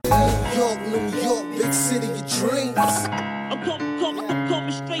New York, big city of dreams. I'm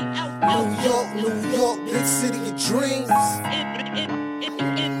coming straight out. New York, big city of dreams.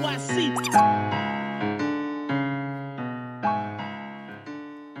 NYC.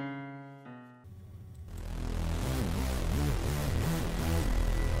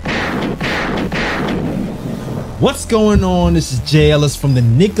 What's going on? This is Jay Ellis from the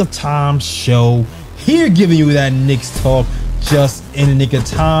Nick of Time show, here giving you that Knicks talk just in the nick of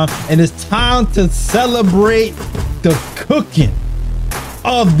time. And it's time to celebrate the cooking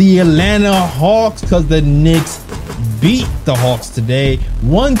of the Atlanta Hawks, because the Knicks beat the Hawks today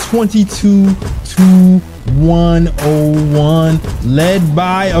 122 to 101, led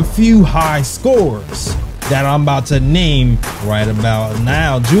by a few high scores that I'm about to name right about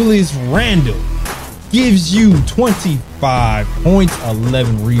now. Julius Randle gives you 25 points,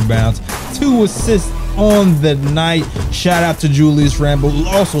 11 rebounds, 2 assists on the night. Shout out to Julius Randle, who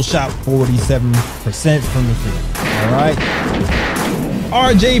also shot 47% from the field. All right.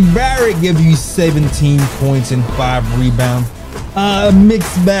 RJ Barrett gives you 17 points and 5 rebounds.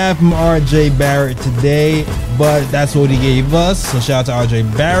 Mixed bag from RJ Barrett today, but that's what he gave us. So shout out to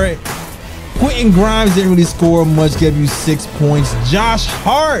RJ Barrett. Quentin Grimes didn't really score much, gave you 6 points. Josh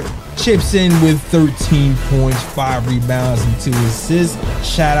Hart chips in with 13 points, 5 rebounds, and 2 assists.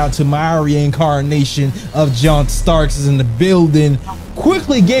 Shout out to my reincarnation of John Starks is in the building.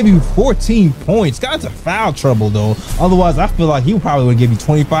 Quickly gave you 14 points. Got into foul trouble though. Otherwise, I feel like he probably would give you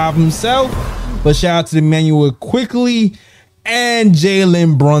 25 himself. But shout out to Emmanuel Quickly. And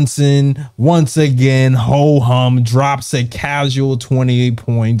Jalen Brunson, once again, ho-hum, drops a casual 28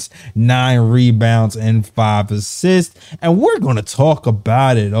 points, 9 rebounds, and 5 assists. And we're going to talk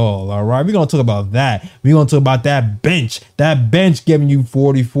about it all right? We're going to talk about that. We're going to talk about that bench. That bench giving you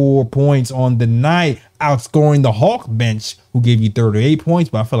 44 points on the night, outscoring the Hawk bench, who gave you 38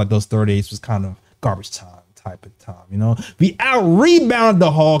 points. But I feel like those 38s was kind of garbage time type of time, you know? We out-rebounded the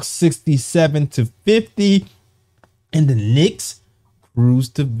Hawks 67 to 50. And the Knicks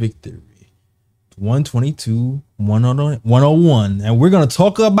cruised to victory 122-101. And we're going to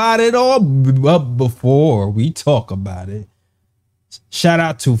talk about it all. But before we talk about it, shout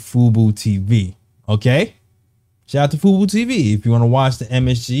out to Fubo TV. Okay? Shout out to Fubo TV. If you want to watch the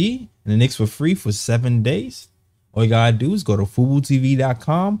MSG and the Knicks for free for 7 days, all you got to do is go to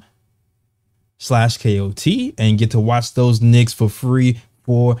FuboTV.com/KOT and get to watch those Knicks for free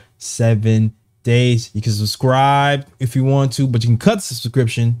for 7 days. You can subscribe if you want to, but you can cut the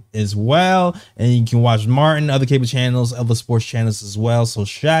subscription as well, and you can watch Martin, other cable channels, other sports channels as well. So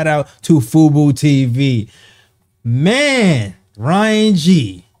shout out to Fubo TV. Man, Ryan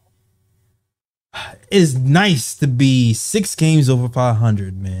G, it's nice to be 6 games over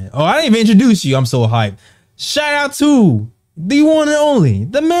 500, man. Oh, I didn't even introduce you. I'm so hyped. Shout out to the one and only,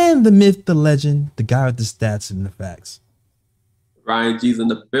 the man, the myth, the legend, the guy with the stats and the facts. Ryan G's in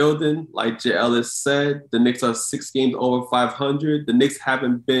the building. Like Jay Ellis said, the Knicks are 6 games over 500. The Knicks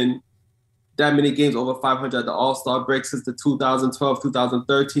haven't been that many games over 500 at the All-Star break since the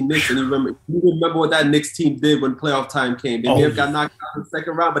 2012-2013 Knicks. And you remember what that Knicks team did when playoff time came. They may have got knocked out in the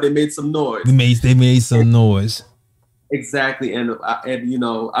second round, but they made some noise. They made some noise. Exactly. And you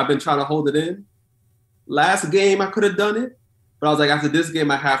know, I've been trying to hold it in. Last game, I could have done it. But I was like, after this game,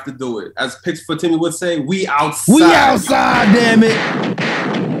 I have to do it. As Picks for Timmy would say, we outside. We outside, damn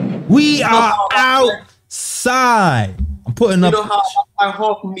it. We are outside. I'm putting up. You know how I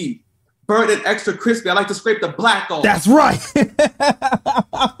Hawk meat, burnt and extra crispy. I like to scrape the black off. That's right.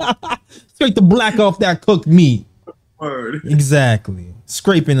 Scrape the black off that cooked meat. Word. Exactly.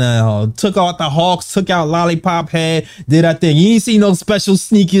 Scraping that. Took out the Hawks, took out Lollipop Head, did that thing. You didn't see no special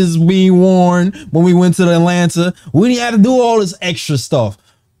sneakers being worn when we went to the Atlanta. We didn't have to do all this extra stuff.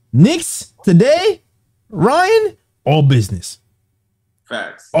 Knicks today, Ryan, all business.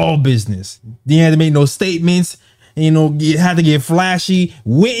 Facts. All business. You had to make no statements. You know, you had to get flashy.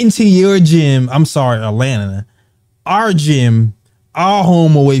 Went into your gym. I'm sorry, Atlanta. Our gym. Our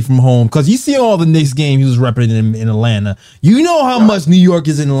home away from home, because you see all the Knicks games he was representing in Atlanta. You know how much New York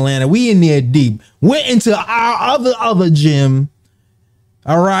is in Atlanta. We in there deep. Went into our other gym.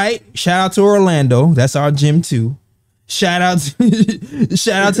 All right. Shout out to Orlando. That's our gym too. Shout out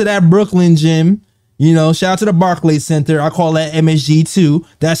to that Brooklyn gym. You know, shout out to the Barclays Center. I call that MSG too.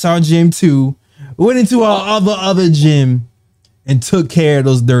 That's our gym too. Went into our other gym and took care of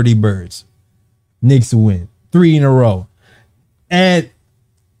those dirty birds. Knicks win 3 in a row. And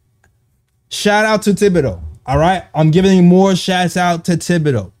shout out to Thibodeau. All right. I'm giving more shouts out to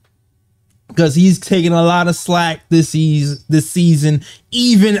Thibodeau because he's taking a lot of slack this season,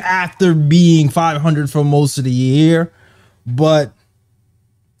 even after being 500 for most of the year. But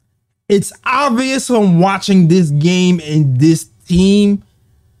It's obvious from watching this game and this team.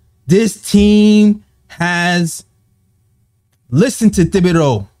 This team has listened to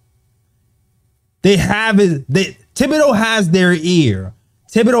Thibodeau. Thibodeau has their ear.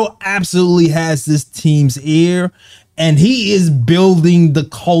 Thibodeau absolutely has this team's ear, and he is building the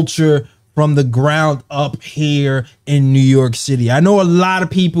culture from the ground up here in New York City. I know a lot of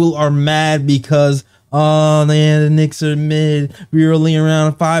people are mad because, oh man, the Knicks are mid. We're only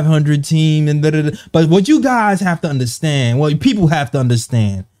around a 500 team, and but what you guys have to understand, what people have to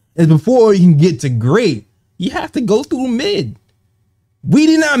understand, is before you can get to great, you have to go through mid. We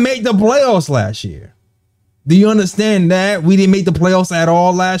did not make the playoffs last year. Do you understand that? We didn't make the playoffs at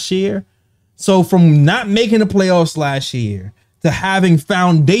all last year. So from not making the playoffs last year to having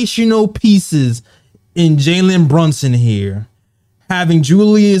foundational pieces in Jalen Brunson here, having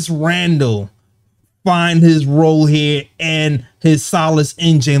Julius Randle find his role here and his solace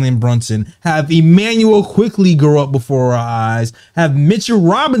in Jalen Brunson, have Emmanuel quickly grow up before our eyes, have Mitchell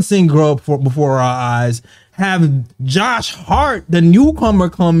Robinson grow up before our eyes, have Josh Hart, the newcomer,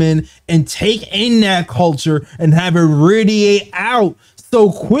 come in and take in that culture and have it radiate out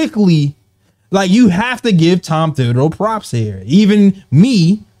so quickly. Like, you have to give Tom Thibodeau props here. Even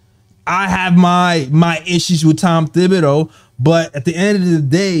me, I have my issues with Tom Thibodeau, but at the end of the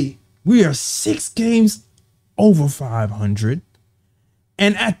day, we are 6 games over 500.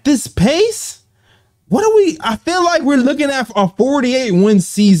 And at this pace, I feel like we're looking at a 48 win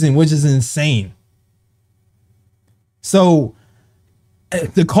season, which is insane. So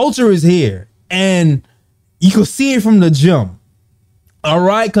the culture is here, and you can see it from the jump. All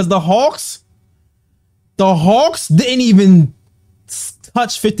right, because the Hawks didn't even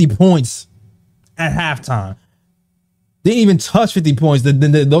touch 50 points at halftime. Didn't even touch 50 points.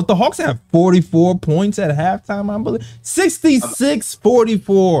 The Hawks have 44 points at halftime, I believe.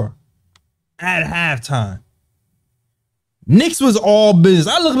 66-44 at halftime. Knicks was all business.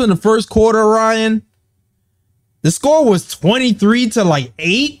 I looked in the first quarter, Ryan. The score was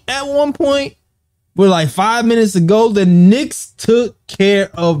 23-8 at one point. With like 5 minutes to go, the Knicks took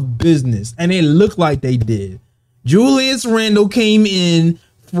care of business, and it looked like they did. Julius Randle came in,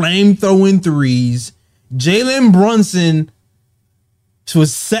 flame throwing threes. Jalen Brunson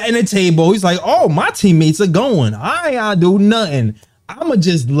was setting the table. He's like, oh, my teammates are going. I ain't gotta do nothing. I'ma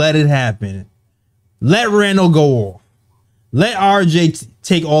just let it happen. Let Randle go off. Let RJ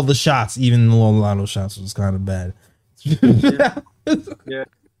take all the shots, even though a lot of those shots was kind of bad. Yeah.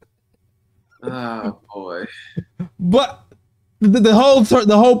 Oh boy. But the whole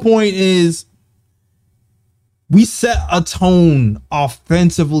point is we set a tone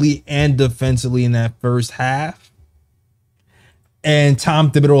offensively and defensively in that first half. And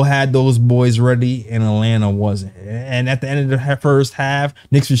Tom Thibodeau had those boys ready, and Atlanta wasn't. And at the end of the first half,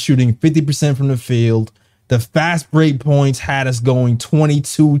 Knicks was shooting 50% from the field. The fast break points had us going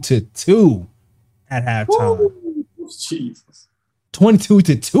 22-2 at halftime. Woo, Jesus.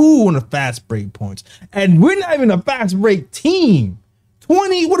 22-2 on the fast break points. And we're not even a fast break team.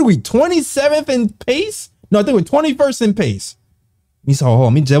 27th in pace? No, I think we're 21st in pace.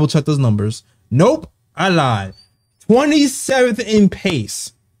 Let me double check those numbers. Nope, I lied. 27th in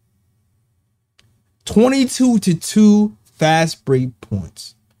pace. 22-2 fast break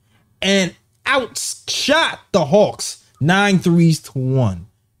points. And outshot the Hawks 9 threes to 1.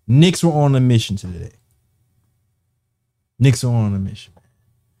 Knicks were on a mission today. Knicks are on a mission.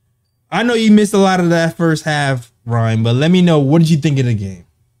 I know you missed a lot of that first half, Ryan, but let me know, what did you think of the game?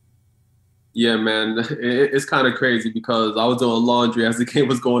 Yeah, man, it's kind of crazy because I was doing laundry as the game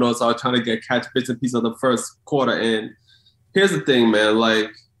was going on, so I was trying to catch bits and pieces of the first quarter. And here's the thing, man,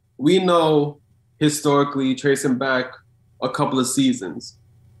 like, we know historically, tracing back a couple of seasons,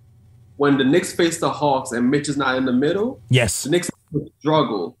 when the Knicks face the Hawks and Mitch is not in the middle, yes, the Knicks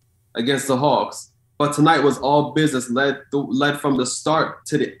struggle against the Hawks. But tonight was all business, led from the start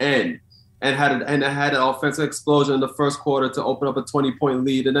to the end, and had an offensive explosion in the first quarter to open up a 20-point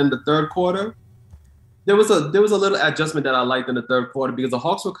lead. And then the third quarter, there was a little adjustment that I liked in the third quarter because the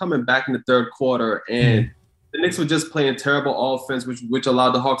Hawks were coming back in the third quarter, and the Knicks were just playing terrible offense, which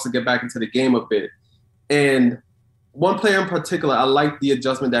allowed the Hawks to get back into the game a bit. And one player in particular, I liked the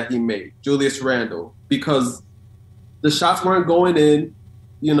adjustment that he made, Julius Randle, because the shots weren't going in.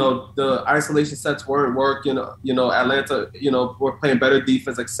 You know, the isolation sets weren't working. You know, Atlanta, were playing better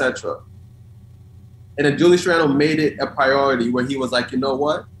defense, etc. And then Julius Randle made it a priority where he was like, you know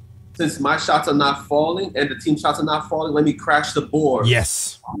what? Since my shots are not falling and the team shots are not falling, let me crash the board.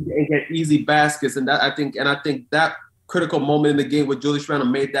 Yes. And get easy baskets. And I think that critical moment in the game where Julius Randle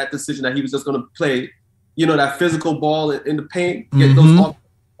made that decision that he was just going to play, that physical ball in the paint, get those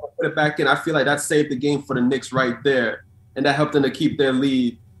put it back in. I feel like that saved the game for the Knicks right there, and that helped them to keep their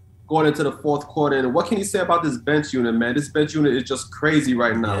lead going into the fourth quarter. And what can you say about this bench unit, man? This bench unit is just crazy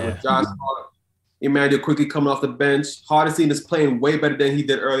right now. Yeah. With Josh Hart, Emmanuel quickly coming off the bench. Hardesty is playing way better than he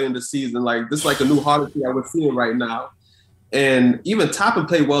did earlier in the season. Like, this is like a new Hardesty that we're seeing right now. And even Toppin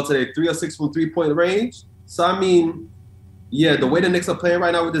played well today, 3 of 6 from three-point range. So, I mean, yeah, the way the Knicks are playing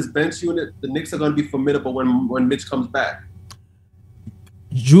right now with this bench unit, the Knicks are going to be formidable when Mitch comes back.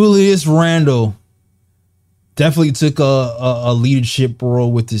 Julius Randle definitely took a leadership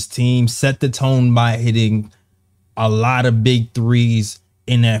role with his team, set the tone by hitting a lot of big threes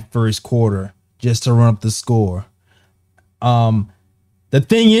in that first quarter just to run up the score. The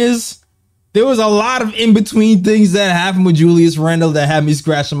thing is, there was a lot of in-between things that happened with Julius Randle that had me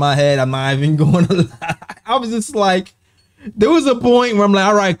scratching my head. I'm not even going to lie. I was just like, there was a point where I'm like,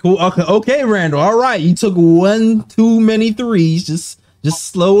 all right, cool. Okay, Randle. All right. You took one too many threes. Just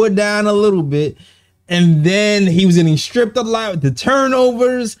slow it down a little bit. And then he was getting stripped a lot with the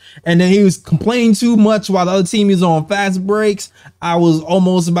turnovers. And then he was complaining too much while the other team is on fast breaks. I was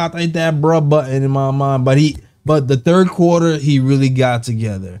almost about to hit that bruh button in my mind. But the third quarter, he really got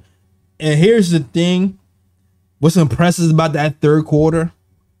together. And here's the thing. What's impressive about that third quarter?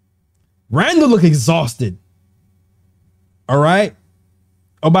 Randle looked exhausted. All right.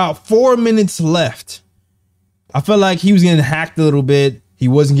 About 4 minutes left. I felt like he was getting hacked a little bit. He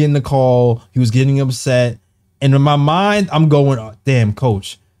wasn't getting the call. He was getting upset. And in my mind, I'm going, oh, damn,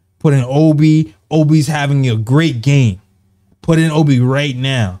 coach. Put in Obi. Obi's having a great game. Put in Obi right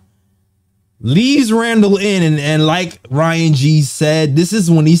now. Leaves Randle in. And like Ryan G said, this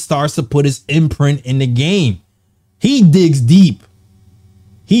is when he starts to put his imprint in the game. He digs deep.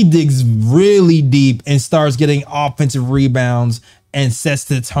 He digs really deep and starts getting offensive rebounds and sets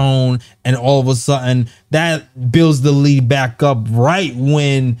the tone, and all of a sudden that builds the lead back up right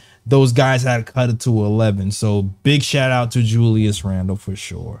when those guys had cut it to 11. So big shout out to Julius Randle for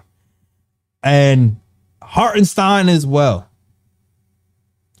sure. And Hartenstein as well.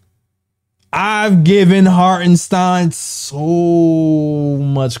 I've given Hartenstein so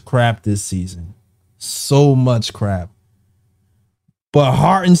much crap this season. So much crap. But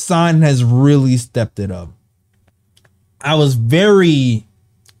Hartenstein has really stepped it up. I was very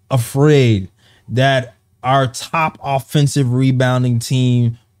afraid that our top offensive rebounding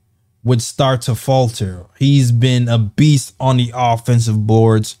team would start to falter. He's been a beast on the offensive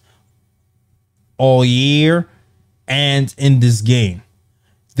boards all year and in this game.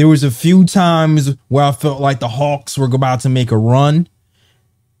 There was a few times where I felt like the Hawks were about to make a run,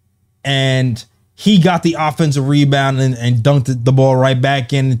 and he got the offensive rebound and dunked the ball right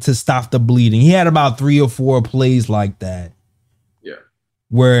back in to stop the bleeding. He had about 3 or 4 plays like that. Yeah.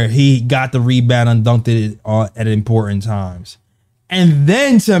 Where he got the rebound and dunked it at important times. And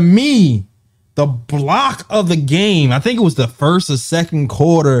then to me, the block of the game, I think it was the first or second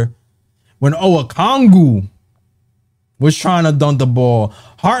quarter, when Owakongu was trying to dunk the ball.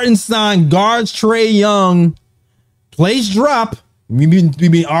 Hartenstein guards Trae Young, plays drop. We've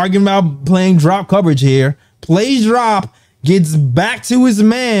been arguing about playing drop coverage here. Plays drop, gets back to his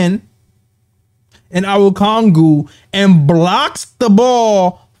man and Owakongu and blocks the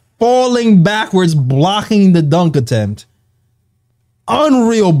ball, falling backwards, blocking the dunk attempt.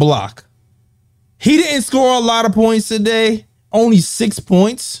 Unreal block. He didn't score a lot of points today. Only 6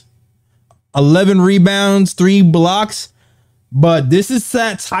 points, 11 rebounds, 3 blocks. But this is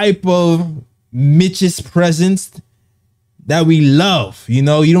that type of Mitch's presence that we love. You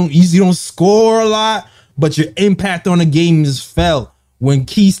know, you don't score a lot, but your impact on the game is felt. When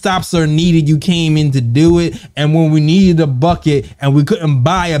key stops are needed, you came in to do it. And when we needed a bucket and we couldn't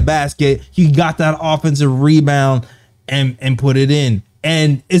buy a basket, you got that offensive rebound and put it in.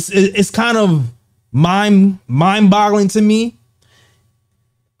 And it's kind of mind-boggling to me.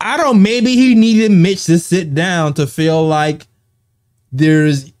 I don't, maybe he needed Mitch to sit down to feel like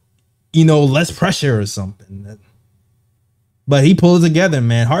there's, less pressure or something. But he pulled it together,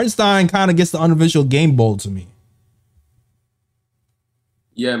 man. Hartenstein kind of gets the unofficial game bowl to me.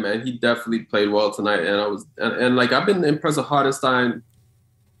 Yeah, man, he definitely played well tonight, and I've been impressed with Hartenstein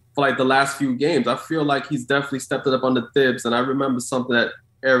for like the last few games. I feel like he's definitely stepped it up on the Thibs, and I remember something that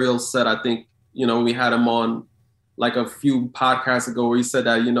Ariel said. I think we had him on like a few podcasts ago where he said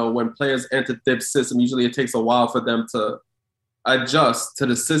that when players enter Thibs' system, usually it takes a while for them to adjust to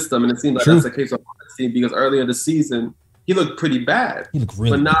the system, and it seems like that's the case with Hartenstein because earlier in the season he looked pretty bad. He looked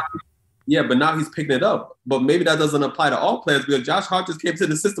really bad. But now he's picking it up. But maybe that doesn't apply to all players because Josh Hart just came to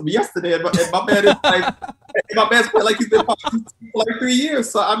the system yesterday, and my man is like, my man's playing like he's been for like 3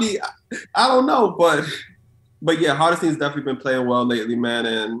 years. So I don't know, but yeah, Hartenstein's definitely been playing well lately, man.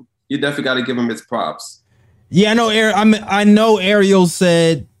 And you definitely got to give him his props. Yeah, I know. I know Ariel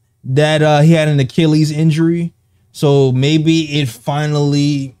said that he had an Achilles injury, so maybe the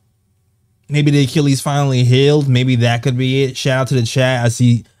Achilles finally healed. Maybe that could be it. Shout out to the chat.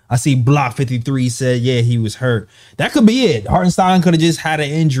 I see Block 53 said, yeah, he was hurt. That could be it. Hartenstein could have just had an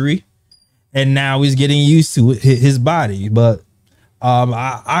injury, and now he's getting used to his body. But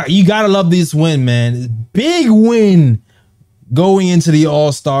you gotta love this win, man. Big win going into the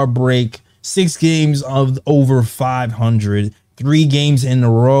All-Star break. 6 games of over 500, 3 games in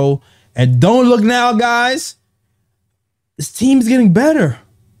a row. And don't look now, guys. This team is getting better.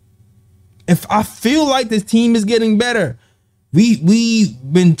 If I feel like this team is getting better, we've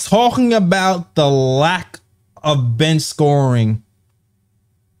been talking about the lack of bench scoring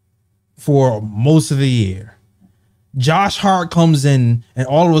for most of the year. Josh Hart comes in, and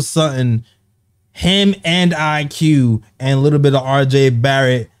all of a sudden, him and IQ and a little bit of RJ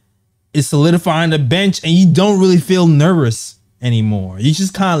Barrett is solidifying the bench, and you don't really feel nervous anymore. You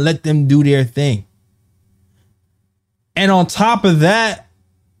just kind of let them do their thing. And on top of that,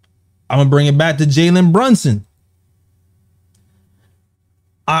 I'm going to bring it back to Jalen Brunson.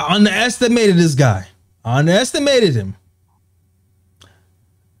 I underestimated this guy. I underestimated him.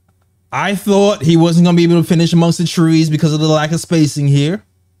 I thought he wasn't going to be able to finish amongst the trees because of the lack of spacing here.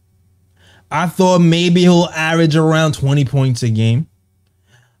 I thought maybe he'll average around 20 points a game.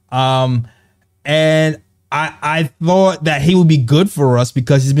 And I thought that he would be good for us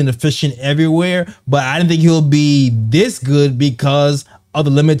because he's been efficient everywhere, but I didn't think he'll be this good because of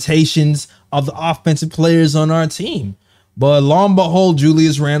the limitations of the offensive players on our team. But lo and behold,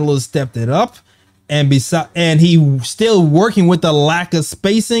 Julius Randle has stepped it up, and he's still working with the lack of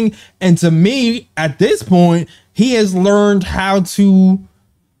spacing. And to me, at this point, he has learned how to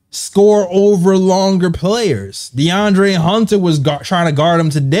score over longer players. DeAndre Hunter was trying to guard him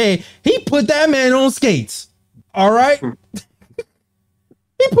today. He put that man on skates. All right.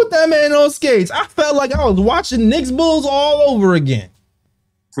 He put that man on skates. I felt like I was watching Knicks Bulls all over again.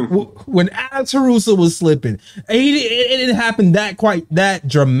 When Alex Caruso was slipping, it didn't happen that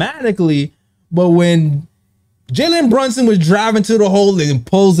dramatically, but when Jalen Brunson was driving to the hole and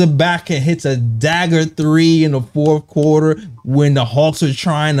pulls it back and hits a dagger 3 in the 4th quarter when the Hawks are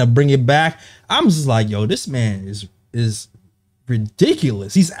trying to bring it back, I'm just like, yo, this man is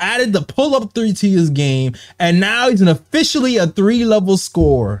ridiculous. He's added the pull-up 3 to his game, and now he's officially a 3-level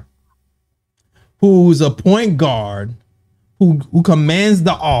scorer who's a point guard who commands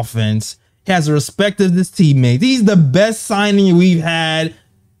the offense. He has the respect of his teammates. He's the best signing we've had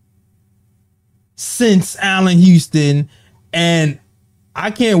since Allen Houston, and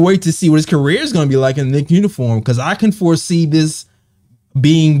I can't wait to see what his career is going to be like in the Knicks uniform, because I can foresee this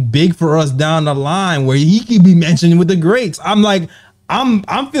being big for us down the line where he could be mentioned with the greats. I'm like, I'm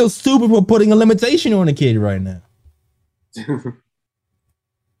feel stupid for putting a limitation on a kid right now.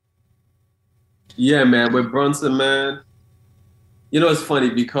 Yeah, man, with Brunson, man. You know, it's funny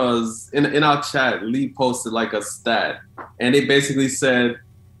because in our chat, Lee posted like a stat, and they basically said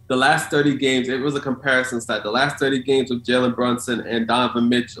the last 30 games, it was a comparison stat, the last 30 games with Jalen Brunson and Donovan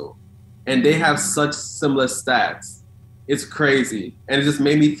Mitchell, and they have such similar stats. It's crazy. And it just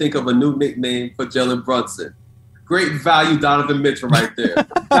made me think of a new nickname for Jalen Brunson. Great value Donovan Mitchell right there.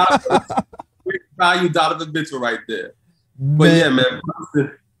 Great value Donovan Mitchell right there. But yeah, man,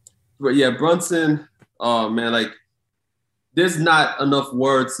 Brunson, oh man, like, there's not enough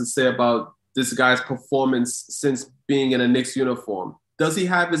words to say about this guy's performance since being in a Knicks uniform. Does he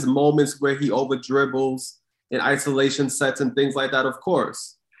have his moments where he over dribbles in isolation sets and things like that? Of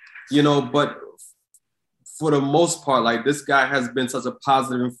course, you know, but for the most part, like, this guy has been such a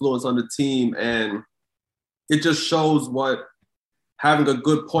positive influence on the team, and it just shows what having a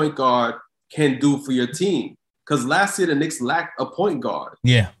good point guard can do for your team. Because last year the Knicks lacked a point guard.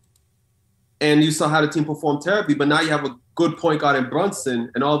 Yeah. And you saw how the team performed terribly, but now you have a good point guard in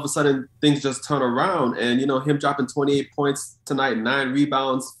Brunson, and all of a sudden things just turn around. And, you know, him dropping 28 points tonight, 9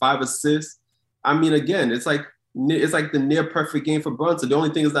 rebounds, 5 assists. I mean, again, it's like the near perfect game for Brunson. The only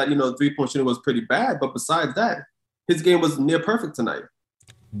thing is that, you know, 3-point shooting was pretty bad, but besides that, his game was near perfect tonight.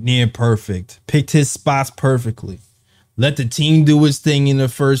 Near perfect. Picked his spots perfectly. Let the team do its thing in the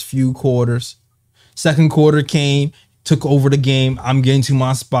first few quarters. Second quarter came, took over the game. I'm getting to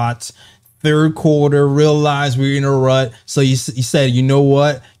my spots. Third quarter, realized we were in a rut. So he said, you know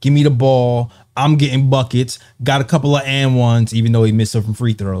what? Give me the ball. I'm getting buckets. Got a couple of and ones, even though he missed some from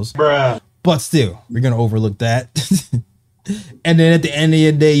free throws. Bruh. But still, we're going to overlook that. And then at the end of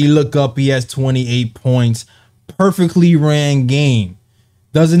the day, you look up, he has 28 points. Perfectly ran game.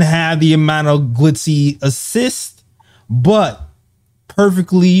 Doesn't have the amount of glitzy assists, but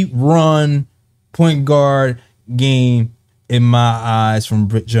perfectly run point guard game in my eyes from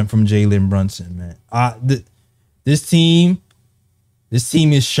Jalen Brunson, man. This team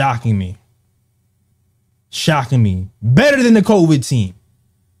is shocking me. Shocking me. Better than the COVID team.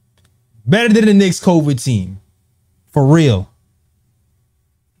 Better than the Knicks COVID team. For real.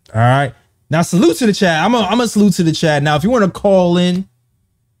 All right. Now, salute to the chat. I'm a salute to the chat. Now, if you want to call in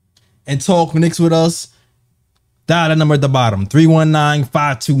and talk Knicks with us, dial the number at the bottom,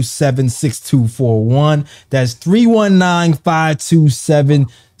 319-527-6241. That's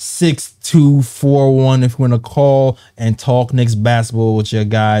 319-527-6241 if you want to call and talk Knicks basketball with your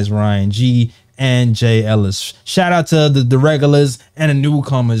guys, Ryan G and Jay Ellis. Shout out to the regulars and the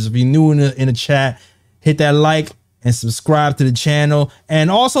newcomers. If you're new in the chat, hit that like and subscribe to the channel.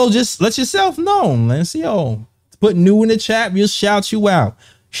 And also just let yourself know. Let's see, put new in the chat. We'll shout you out.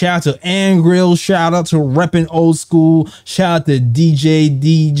 Shout out to Ann Grill. Shout out to Reppin' Old School. Shout out to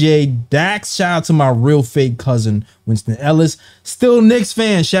DJ Dax. Shout out to my real fake cousin, Winston Ellis. Still Knicks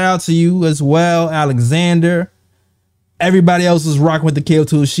fan. Shout out to you as well, Alexander. Everybody else is rocking with the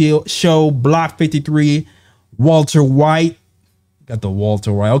KO2 show. Block 53. Walter White. Got the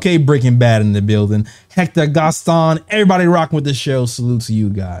Walter White. Okay, Breaking Bad in the building. Hector Gaston. Everybody rocking with the show. Salute to you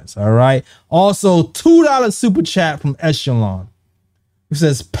guys. All right. Also, $2 super chat from Echelon. It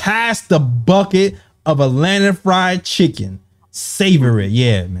says, pass the bucket of Atlanta fried chicken. Savor it.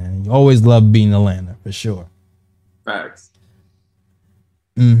 Yeah, man. You always love being Atlanta, for sure. Facts.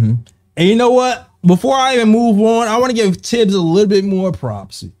 And you know what? Before I even move on, I want to give Tibbs a little bit more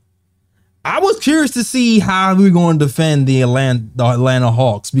props. I was curious to see how we were going to defend the Atlanta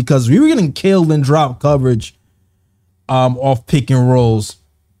Hawks, because we were getting killed in drop coverage off pick and rolls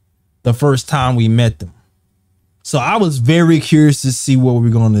the first time we met them. So I was very curious to see what we're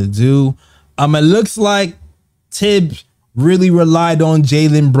going to do. It looks like Tibbs really relied on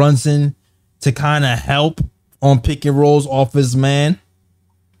Jalen Brunson to kind of help on pick and rolls off his man.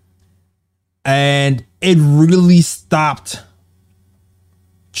 And it really stopped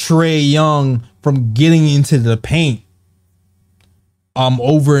Trae Young from getting into the paint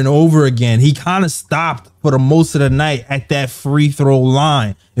over and over again. He kind of stopped for the most of the night at that free throw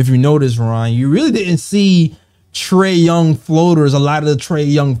line. If you notice, Ryan, you really didn't see Trae Young floaters, a lot of the Trae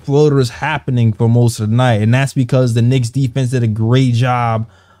Young floaters happening for most of the night. And that's because the Knicks defense did a great job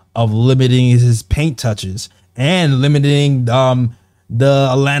of limiting his paint touches and limiting the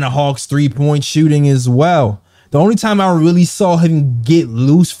Atlanta Hawks 3-point shooting as well. The only time I really saw him get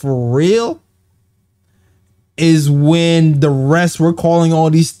loose for real is when the refs were calling all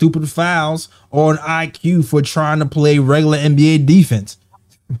these stupid fouls on IQ for trying to play regular NBA defense.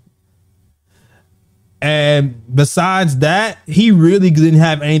 And besides that, he really didn't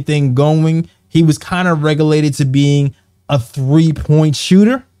have anything going. He was kind of regulated to being a 3-point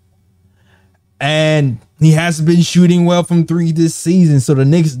shooter. And he hasn't been shooting well from 3 this season. So the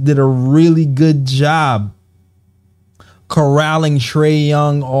Knicks did a really good job corralling Trae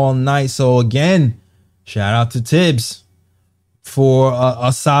Young all night. So again, shout out to Tibbs for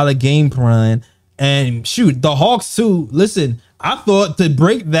a solid game plan. And shoot, the Hawks too. Listen, I thought to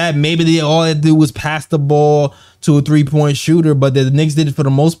break that, maybe all they had to do was pass the ball to a 3-point shooter, but the Knicks did it for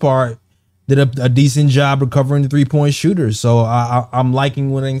the most part. Did a decent job recovering the 3-point shooters. So I'm liking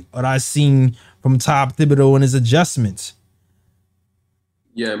what I've seen from Todd Thibodeau and his adjustments.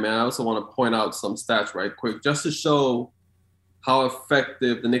 Yeah, man. I also want to point out some stats right quick, just to show how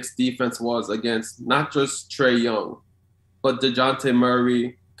effective the Knicks defense was against not just Trae Young, but DeJounte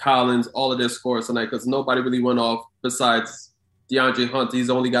Murray, Collins, all of their scores tonight, because nobody really went off besides DeAndre Hunt. He's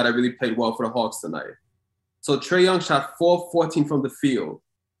the only guy that really played well for the Hawks tonight. So Trae Young shot 4-14 from the field,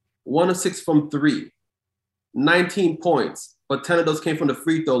 1 of 6 from 3, 19 points, but 10 of those came from the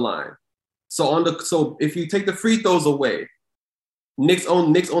free throw line. So if you take the free throws away, Knicks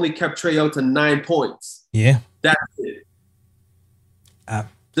only kept Trae Young to 9 points. Yeah. That's it.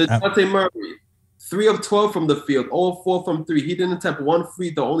 DeJounte Murray, 3 of 12 from the field, 0 of 4 from 3. He didn't attempt one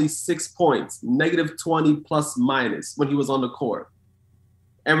free throw, only 6 points, negative 20 plus minus when he was on the court.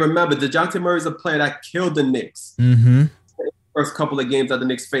 And remember, DeJounte Murray is a player that killed the Knicks the first couple of games that the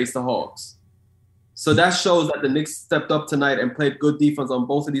Knicks faced the Hawks. So that shows that the Knicks stepped up tonight and played good defense on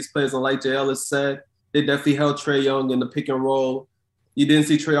both of these players. And like Jay Ellis said, they definitely held Trae Young in the pick and roll. You didn't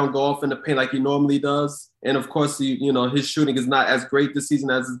see Trae Young go off in the paint like he normally does. And of course, you know, his shooting is not as great this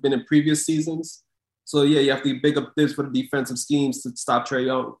season as it's been in previous seasons. So yeah, you have to be big up this for the defensive schemes to stop Trae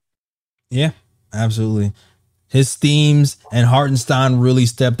Young. Yeah, absolutely. His schemes and Hartenstein really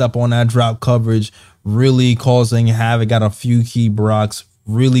stepped up on that drop coverage, really causing havoc. Got a few key blocks.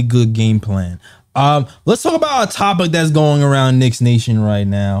 Really good game plan. Let's talk about a topic that's going around Knicks Nation right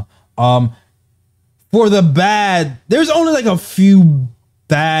now. For the bad, there's only like a few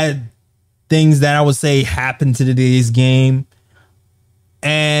bad things that I would say happened to today's game.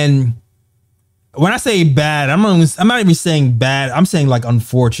 And when I say bad, I'm not even saying bad. I'm saying like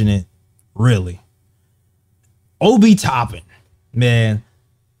unfortunate, really. Obi Toppin, man.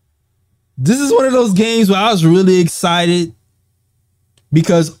 This is one of those games where I was really excited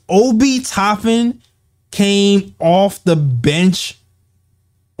because Obi Toppin came off the bench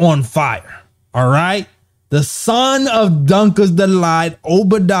on fire. All right. The son of Dunker's Delight,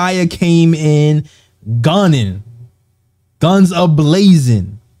 Obadiah, came in gunning, guns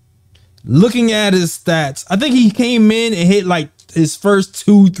a-blazing. Looking at his stats, I think he came in and hit like his first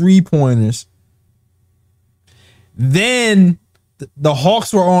 2 3-pointers. Then the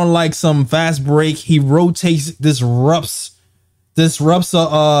Hawks were on like some fast break. He rotates, disrupts the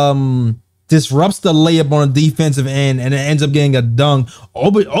layup on a defensive end, and it ends up getting a dunk.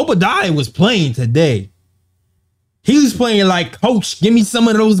 Obadiah was playing today. He was playing like, coach, give me some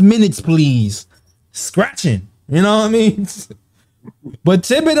of those minutes, please. Scratching, you know what I mean? But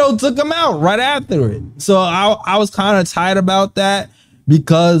Thibodeau took him out right after it. So I was kind of tired about that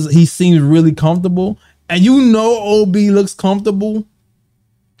because he seems really comfortable. And you know OB looks comfortable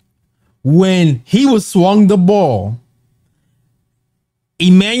when he was swung the ball.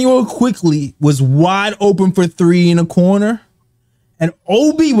 Emmanuel quickly was wide open for 3 in the corner. And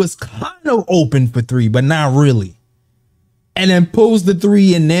OB was kind of open for 3, but not really. And then pulls the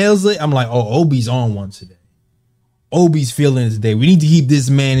 3 and nails it. I'm like, oh, OB's on one today. OB's feeling it today. We need to keep this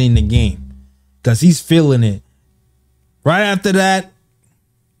man in the game because he's feeling it. Right after that,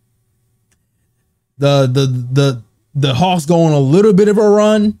 the Hawks go on a little bit of a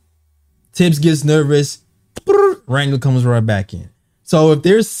run. Tibbs gets nervous. Randall comes right back in. So if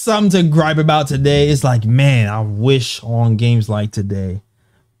there's something to gripe about today, it's like, man, I wish on games like today,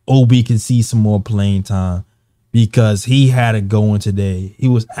 OB could see some more playing time because he had it going today. He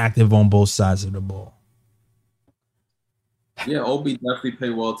was active on both sides of the ball. Yeah, Obi definitely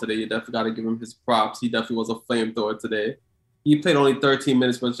played well today. You definitely got to give him his props. He definitely was a flamethrower today. He played only 13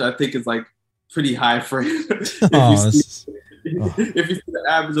 minutes, which I think is like pretty high for him. If you see the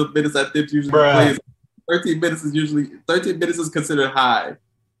average of minutes that Thibs usually plays, 13 minutes is considered high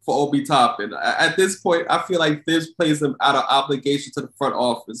for Obi Toppin. At this point, I feel like Thibs plays him out of obligation to the front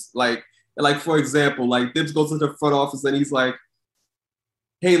office. Like for example, like Thibs goes to the front office and he's like,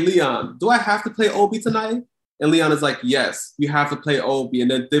 "Hey Leon, do I have to play Obi tonight?" And Leon is like, "Yes, you have to play Obi."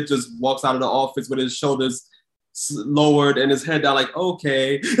 And then Thibs just walks out of the office with his shoulders lowered and his head down, like,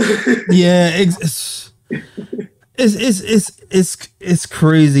 "Okay." Yeah, it's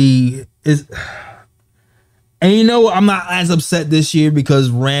crazy. And you know, I'm not as upset this year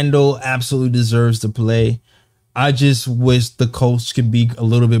because Randall absolutely deserves to play. I just wish the coach could be a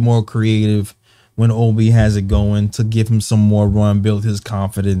little bit more creative when Obi has it going to give him some more run, build his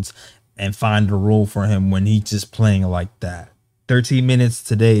confidence, and find a role for him when he's just playing like that. 13 minutes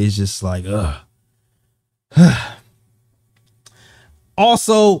today is just like, ugh.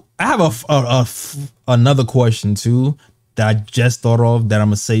 Also, I have another question too that I just thought of that I'm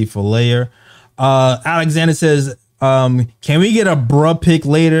gonna save for later. Alexander says, can we get a bruh pick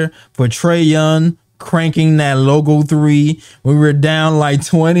later for Trae Young cranking that logo 3 when we were down like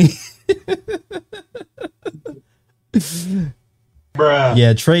 20? Bruh.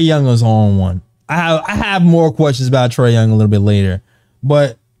 Yeah, Trae Young was on one. I have more questions about Trae Young a little bit later,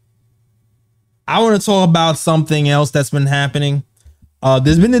 but I want to talk about something else that's been happening.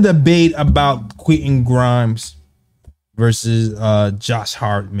 There's been a debate about Quentin Grimes versus Josh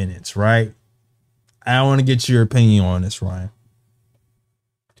Hart minutes, right? I want to get your opinion on this, Ryan.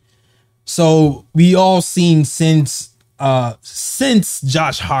 So we all seen since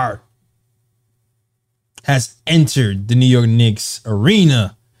Josh Hart has entered the New York Knicks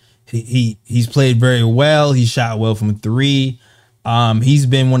arena, he's played very well. He shot well from 3. He's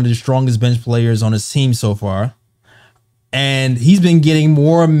been one of the strongest bench players on his team so far. And he's been getting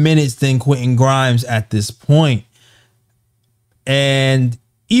more minutes than Quentin Grimes at this point. And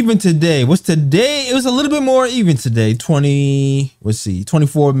even today, it was a little bit more even today.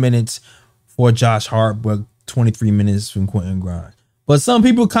 24 minutes for Josh Hart, but 23 minutes from Quentin Grimes. But some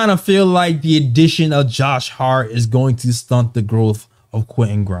people kind of feel like the addition of Josh Hart is going to stunt the growth of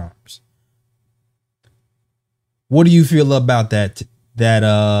Quentin Grimes. What do you feel about that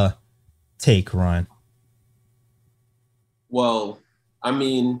take, Ryan? Well, I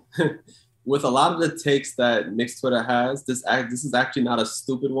mean, with a lot of the takes that Knicks Twitter has, this is actually not a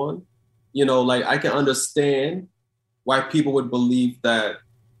stupid one. You know, like I can understand why people would believe that,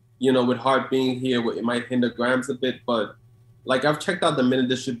 with Hart being here, it might hinder Grimes a bit. But like I've checked out the minute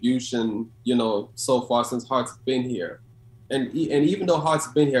distribution, so far since Hart's been here. And even though Hart's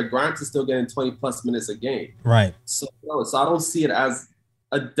been here, Grimes is still getting 20 plus minutes a game. Right. So I don't see it as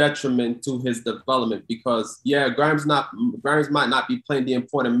a detriment to his development because Grimes might not be playing the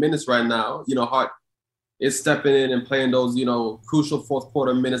important minutes right now. Hart is stepping in and playing those, crucial fourth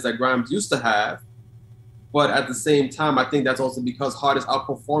quarter minutes that Grimes used to have. But at the same time, I think that's also because Hart is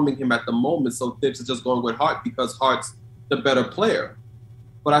outperforming him at the moment. So Thibs is just going with Hart because Hart's the better player.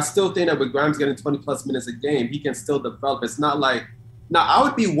 But I still think that with Grimes getting 20 plus minutes a game, he can still develop. It's not like now I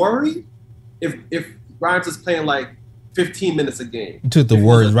would be worried if Grimes is playing like 15 minutes a game. You took the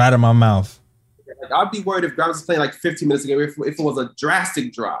words right out of my mouth. Like, I'd be worried if Grimes is playing like 15 minutes a game if it was a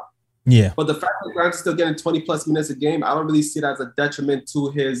drastic drop. Yeah. But the fact that Grimes is still getting 20 plus minutes a game, I don't really see it as a detriment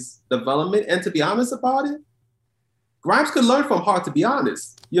to his development. And to be honest about it, Grimes could learn from Hart, to be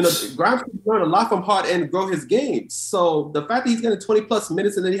honest. Grimes could learn a lot from Hart and grow his game. So the fact that he's getting 20 plus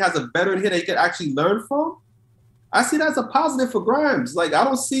minutes and then he has a veteran here that he can actually learn from, I see that as a positive for Grimes. Like, I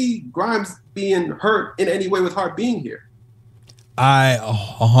don't see Grimes being hurt in any way with Hart being here. I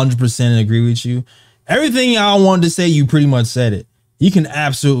 100% agree with you. Everything I wanted to say, you pretty much said it. You can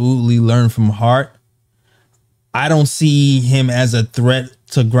absolutely learn from Hart. I don't see him as a threat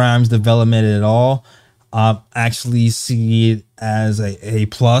to Grimes' development at all. Actually see it as a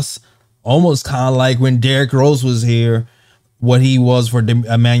plus, almost kind of like when Derrick Rose was here, what he was for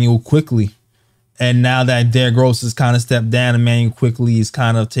Emmanuel Quickly. And now that Derrick Rose has kind of stepped down, Emmanuel Quickly is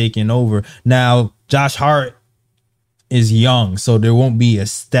kind of taking over. Now, Josh Hart is young, so there won't be a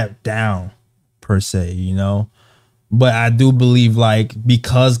step down per se, But I do believe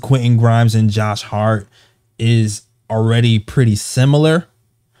because Quentin Grimes and Josh Hart is already pretty similar,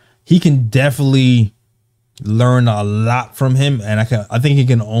 he can definitely learn a lot from him, and I think he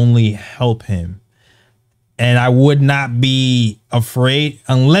can only help him. And I would not be afraid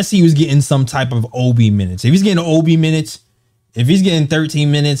unless he was getting some type of OB minutes. If he's getting OB minutes, if he's getting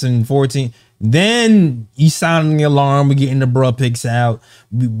 13 minutes and 14, then he's sounding the alarm. We're getting the bruh picks out.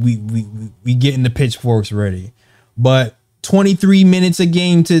 We getting the pitchforks ready. But 23 minutes a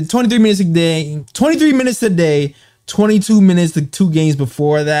game to 23 minutes a day, 23 minutes a day, 22 minutes the 2 games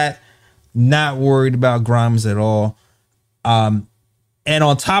before that. Not worried about Grimes at all. And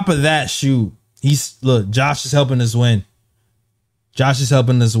on top of that, Josh is helping us win. Josh,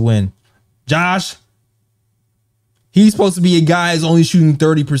 he's supposed to be a guy who's only shooting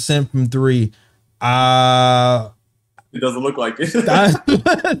 30% from 3. It doesn't look like it.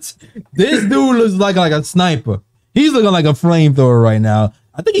 This dude looks like a sniper. He's looking like a flamethrower right now.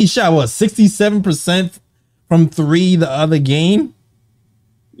 I think he shot 67% from 3 the other game.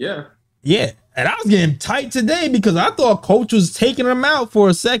 Yeah. Yeah, and I was getting tight today because I thought coach was taking him out for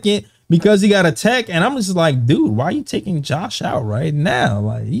a second because he got a tech, and I'm just like, dude, why are you taking Josh out right now?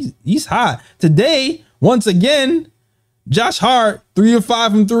 Like, he's hot. Today, once again, Josh Hart, 3 of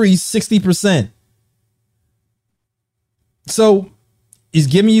 5 from 3, 60%. So he's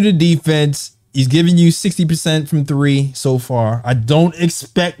giving you the defense. He's giving you 60% from 3 so far. I don't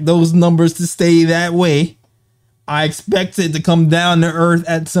expect those numbers to stay that way. I expect it to come down to earth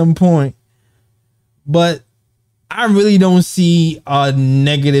at some point. But I really don't see a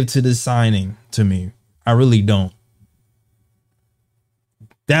negative to the signing to me. I really don't.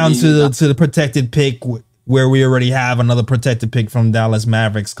 Down to the protected pick where we already have another protected pick from Dallas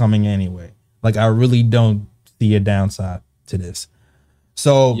Mavericks coming anyway. Like, I really don't see a downside to this.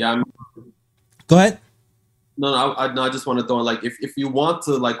 So yeah, go ahead. No, I just want to throw in, if you want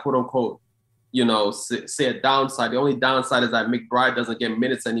to, quote unquote, say a downside. The only downside is that McBride doesn't get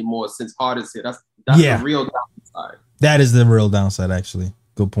minutes anymore since Hart is here. That's the real downside. That is the real downside, actually.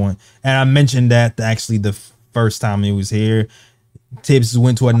 Good point. And I mentioned that actually the first time he was here. Tibbs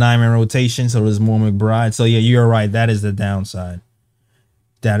went to a 9-man rotation, so there's more McBride. So yeah, you're right. That is the downside.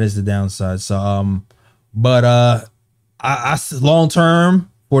 So but I long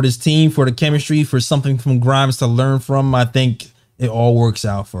term for this team, for the chemistry, for something from Grimes to learn from, I think it all works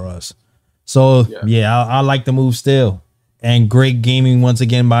out for us. So, yeah, I like the move still. And great gaming once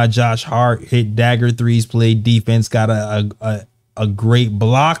again by Josh Hart. Hit dagger threes, played defense, got a great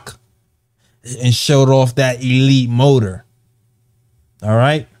block, and showed off that elite motor. All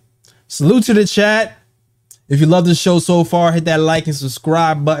right. Salute to the chat. If you love the show so far, hit that like and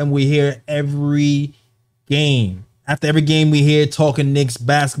subscribe button. We're here every game. After every game, we here talking Knicks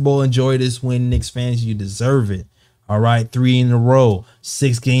basketball. Enjoy this win, Knicks fans. You deserve it. All right, 3 in a row,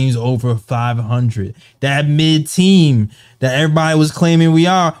 6 games over 500. That mid team that everybody was claiming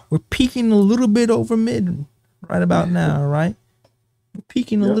we're peaking a little bit over mid right about now. All right,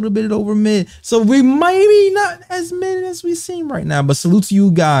 Peaking a little bit over mid. So we maybe not as mid as we seem right now, but salute to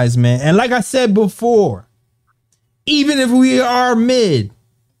you guys, man. And like I said before, even if we are mid,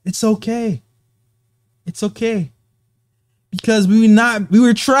 it's okay. It's okay. Because we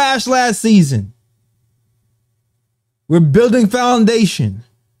were trash last season. We're building foundation.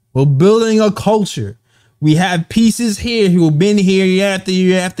 We're building a culture. We have pieces here who have been here year after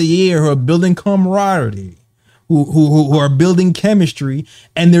year after year who are building camaraderie, who are building chemistry,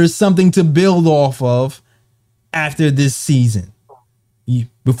 and there's something to build off of after this season.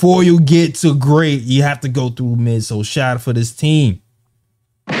 Before you get to great, you have to go through mid. So shout out for this team.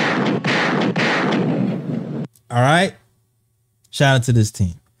 All right. Shout out to this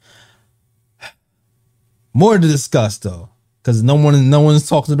team. More to discuss though, because no one's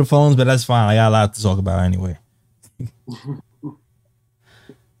talking to the phones, but that's fine. I got a lot to talk about anyway.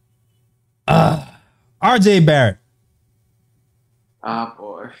 RJ Barrett. Ah,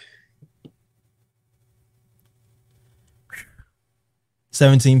 boy.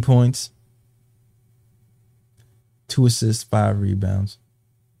 17 points, 2 assists, 5 rebounds.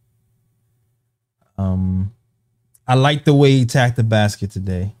 I like the way he attacked the basket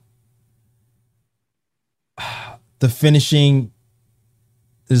today. The finishing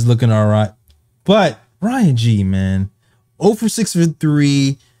is looking all right. But Ryan G, man, 0 for 6 for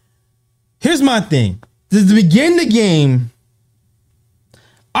 3. Here's my thing. To begin the game,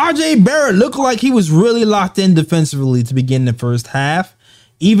 RJ Barrett looked like he was really locked in defensively to begin the first half.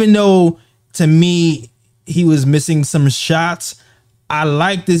 Even though, to me, he was missing some shots. I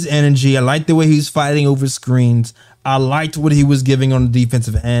liked his energy. I liked the way he was fighting over screens. I liked what he was giving on the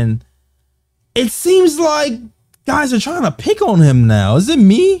defensive end. It seems like guys are trying to pick on him now. Is it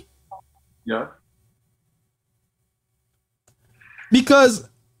me? Yeah. Because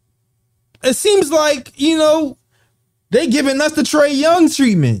it seems like, they giving us the Trae Young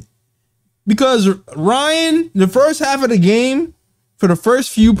treatment. Because Ryan, the first half of the game, for the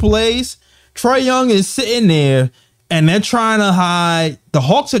first few plays, Trae Young is sitting there and they're trying to hide. The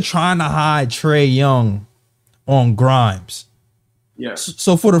Hawks are trying to hide Trae Young on Grimes. Yeah.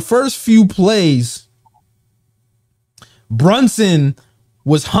 So for the first few plays, Brunson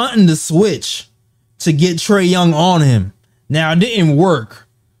was hunting the switch to get Trae Young on him. Now, it didn't work,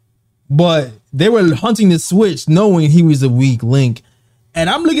 but they were hunting the switch knowing he was a weak link. And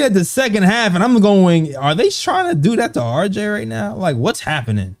I'm looking at the second half and I'm going, are they trying to do that to RJ right now? Like, what's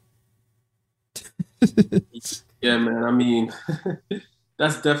happening? Yeah, man. I mean,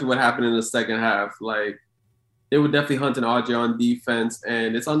 that's definitely what happened in the second half. Like, they were definitely hunting RJ on defense,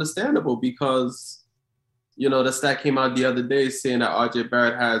 and it's understandable because, the stat came out the other day saying that RJ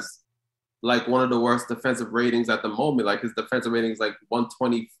Barrett has like one of the worst defensive ratings at the moment. Like his defensive rating is like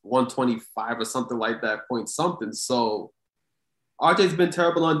 120, 125 or something like that, point something. So RJ's been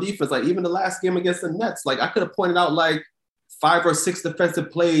terrible on defense. Like even the last game against the Nets, like I could have pointed out like 5 or 6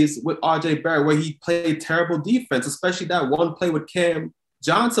 defensive plays with RJ Barrett where he played terrible defense, especially that one play with Cam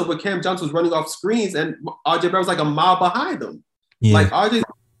Johnson, where Cam Johnson was running off screens and RJ Barrett was like a mile behind him. Yeah. Like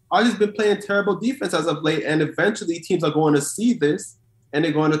RJ's been playing terrible defense as of late, and eventually teams are going to see this and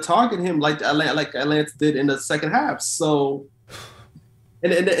they're going to target him like Atlanta did in the second half. So,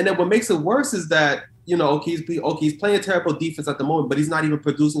 and then what makes it worse is that, he's playing terrible defense at the moment, but he's not even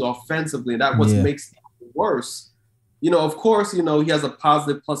producing offensively. And that makes it worse. Of course, he has a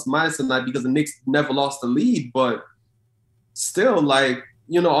positive plus minus tonight because the Knicks never lost the lead, but still, like,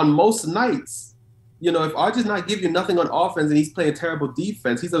 on most nights, if RJ's not giving you nothing on offense and he's playing terrible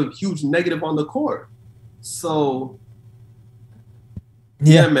defense, he's a huge negative on the court. So,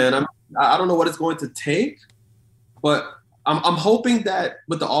 yeah man, I don't know what it's going to take, but I'm hoping that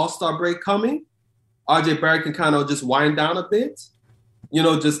with the All-Star break coming, RJ Barrett can kind of just wind down a bit,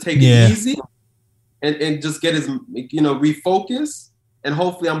 just take it easy and just get his, refocus. And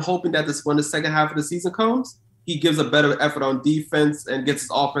hopefully I'm hoping that when the second half of the season comes, he gives a better effort on defense and gets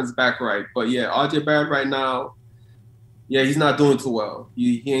his offense back right. But yeah, RJ Barrett right now, he's not doing too well.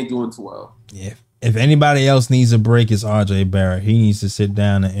 He ain't doing too well. Yeah. If anybody else needs a break, it's RJ Barrett. He needs to sit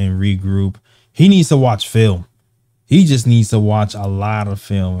down and regroup. He needs to watch film. He just needs to watch a lot of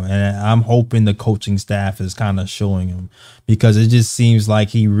film. And I'm hoping the coaching staff is kind of showing him, because it just seems like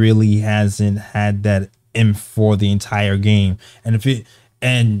he really hasn't had that in for the entire game. And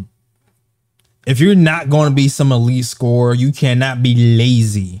if you're not going to be some elite scorer, you cannot be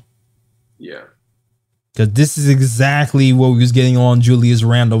lazy. Yeah. Because this is exactly what we was getting on Julius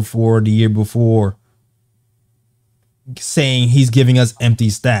Randle for the year before, saying he's giving us empty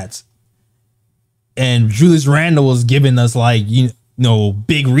stats. And Julius Randle was giving us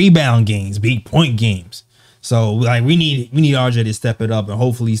big rebound games, big point games. So like we need RJ to step it up, and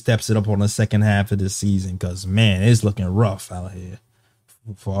hopefully he steps it up on the second half of this season, because man, it's looking rough out here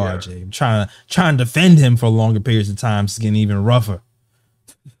for RJ. I'm trying to defend him for longer periods of time. It's getting even rougher.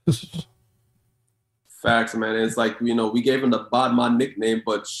 Facts, man. It's like, you know, we gave him the Bodman nickname,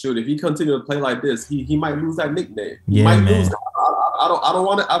 but shoot, if he continue to play like this, he might lose that nickname. He might lose that. I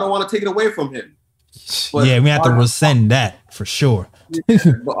don't want to take it away from him. But yeah, we have to rescind that for sure. But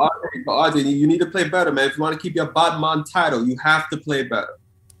RJ, you need to play better, man. If you want to keep your Bodman title, you have to play better.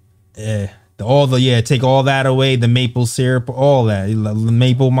 Yeah, take all that away, the maple syrup, all that, the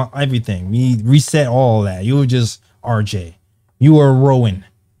maple, everything. We reset all that. You were just RJ. You were Rowan.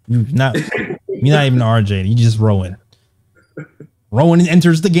 You're not even RJ. You just Rowan. Rowan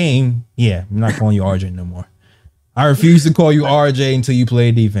enters the game. Yeah, I'm not calling you RJ no more. I refuse to call you RJ until you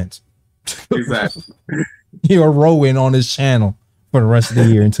play defense. Exactly. You're Rowan on this channel for the rest of the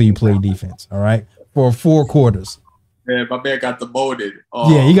year until you play defense. All right, for 4 quarters. Man, my man got demoted.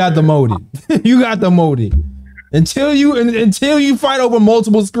 Oh, yeah, he got demoted. You got demoted until you fight over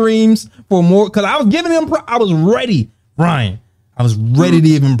multiple screams for more. Because I was giving him, I was ready, Ryan. I was ready to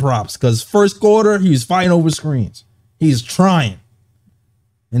give him props because first quarter he was fighting over screens. He's trying.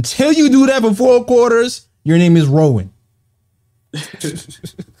 Until you do that for 4 quarters, your name is Rowan.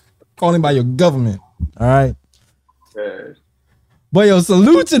 Calling by your government. All right. Man. But yo,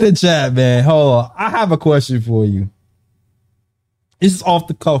 salute to the chat, man. Hold on. I have a question for you. This is off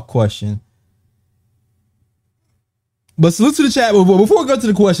the cuff question. But salute to the chat. Before we go to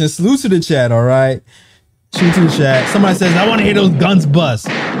the question, salute to the chat, all right? Shoot to the chat. Somebody says, I want to hear those guns bust.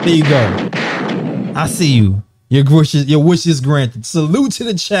 There you go. I see you. Your wish is granted. Salute to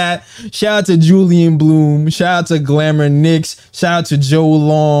the chat. Shout out to Julian Bloom. Shout out to Glamour Knicks. Shout out to Joe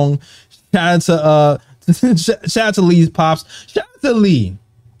Long. Shout out to shout out to Lee's Pops. Shout out to Lee.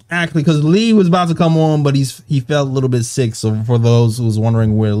 Actually, because Lee was about to come on, but he felt a little bit sick. So for those who was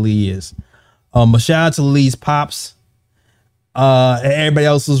wondering where Lee is. But shout out to Lee's Pops. Everybody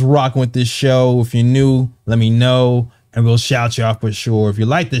else was rocking with this show. If you're new, let me know and we'll shout you out for sure. If you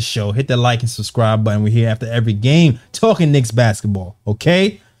like this show, hit that like and subscribe button. We're here after every game talking Knicks basketball.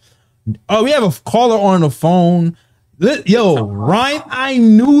 Okay. Oh, we have a caller on the phone. Yo, Ryan, I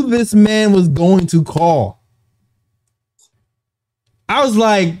knew this man was going to call. I was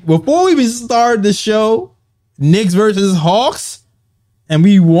like, before we even started the show, Knicks versus Hawks, and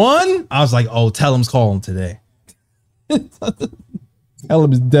we won. I was like, oh, tell him's calling today. Tell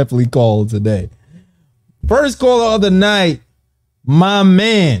him is definitely calling today. First caller of the night, my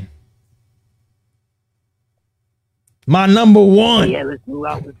man, my number one. Yeah, knew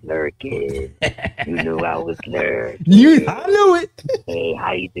I was lurking. You knew I was lurking. I knew it. Hey,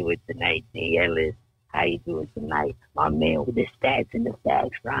 how you doing tonight, Jay Ellis? How you doing tonight, my man with the stats and the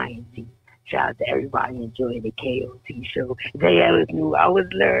facts, Ryan G. Shout out to everybody enjoying the KOT show. Jay Ellis knew I was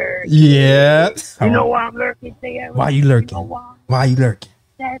lurking. Yeah. You know why I'm lurking, Jay Ellis? Why you lurking? You know why you lurking?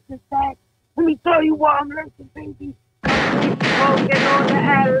 That's a fact. Let me tell you why I'm lurking, baby. Smoking on the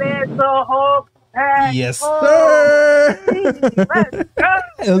Atlanta Hawks. Yes, sir.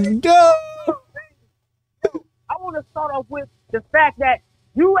 Let's go. I want to start off with the fact that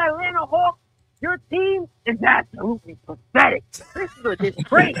you Atlanta Hawks, your team is absolutely pathetic. This is a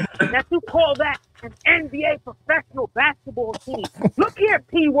disgrace that you call that an NBA professional basketball team. Look here,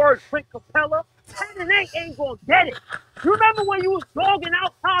 P-word, Frank Capella. 10-8 ain't gonna get it. You remember when you was dogging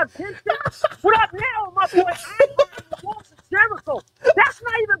out Todd Pinson? What up now, my boy? I'm Walter Jericho. That's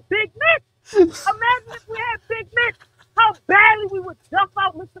not even Big Mitch. Imagine if we had Big Mitch, how badly we would jump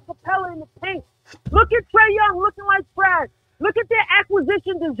out Mr. Capella in the paint. Look at Trae Young looking like trash. Look at their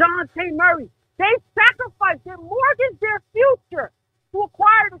acquisition, DeJounte Murray. They sacrificed, they mortgaged their future to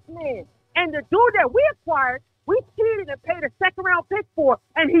acquire this man. And the dude that we acquired, we cheated and paid a second-round pick for,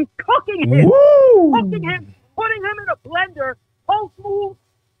 and he's cooking him. Woo! Cooking him, putting him in a blender, post move,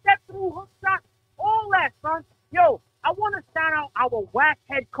 step through, hook shot, all that, son. Yo, I want to shout out our whack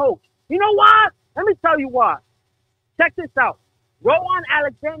head coach. You know why? Let me tell you why. Check this out. Rowan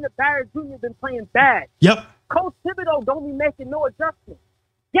Alexander Barrett Jr. been playing bad. Yep. Coach Thibodeau don't be making no adjustments.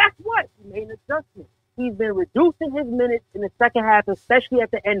 Guess what? He made an adjustment. He's been reducing his minutes in the second half, especially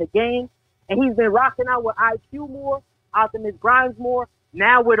at the end of the game. And he's been rocking out with IQ more, Optimus Grimes more.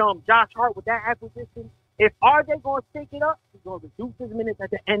 Now with Josh Hart with that acquisition. If RJ going to stick it up, he's going to reduce his minutes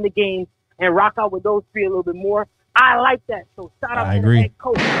at the end of the game and rock out with those three a little bit more. I like that. So shout out to the head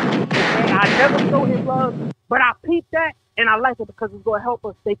coach. Okay, I never showed his love, but I peeped that, and I like it because it's going to help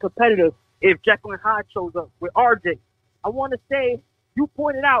us stay competitive if Jekyll and Hyde shows up with RJ. I want to say, you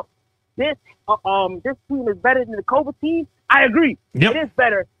pointed out, this team is better than the Cobra team. I agree. Yep. It is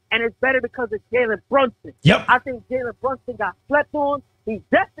better. and it's better because of Jalen Brunson. Yep. I think Jalen Brunson got slept on. He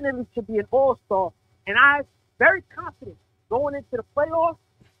definitely should be an all-star, and I'm very confident going into the playoffs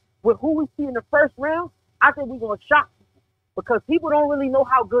with who we see in the first round. I think we're going to shock people because people don't really know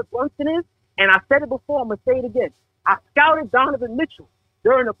how good Brunson is, and I said it before, I'm going to say it again. I scouted Donovan Mitchell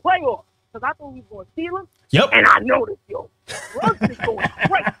during the playoffs because I thought we was going to steal him. Yep. And I noticed, Brunson's going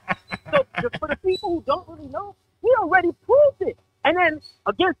great. So for the people who don't really know, he already proved it. And then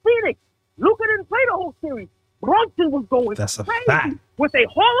against Phoenix, Luka didn't play the whole series. Brunson was going That's a crazy fact. with a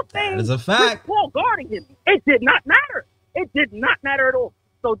Hall of Fame. That is a fact. Chris Paul guarding him. It did not matter. It did not matter at all.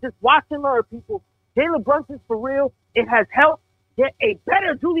 So just watch and learn, people. Jalen Brunson's for real. It has helped get a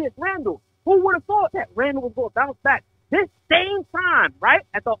better Julius Randle. Who would have thought that Randle was going to bounce back this same time, right?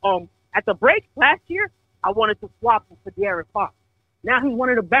 At the break last year, I wanted to swap him for De'Aaron Fox. Now he's one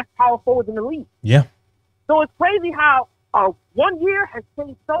of the best power forwards in the league. Yeah. So it's crazy how 1 year has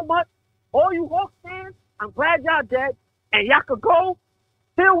changed so much. All you Hawks fans, I'm glad y'all dead, and y'all could go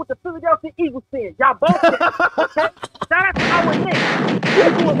chill with the Philadelphia Eagles fans. Y'all both dead. Okay? Shout out to our Knicks.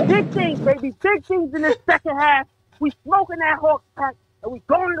 We're doing big things, baby. Big things in this second half. We smoking that Hawks pack, and we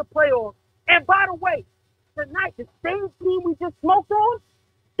going to the playoffs. And by the way, tonight, the same team we just smoked on,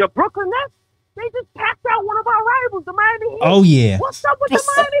 the Brooklyn Nets, they just packed out one of our rivals, the Miami Heat. Oh, yeah. What's up with the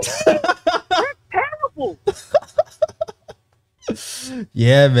Miami Heat? They're terrible.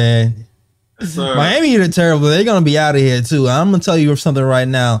 Yeah, man. Sir. Miami are terrible. They're going to be out of here, too. I'm going to tell you something right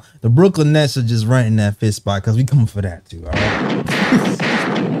now. The Brooklyn Nets are just renting that fifth spot because we coming for that, too. All right?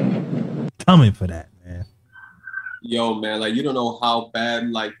 Coming for that, man. Yo, man, like, you don't know how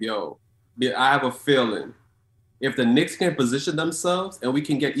bad, like, I have a feeling if the Knicks can position themselves and we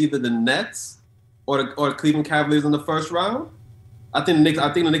can get either the Nets or the Cleveland Cavaliers in the first round, I think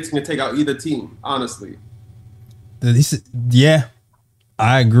the Knicks can take out either team, honestly. Yeah,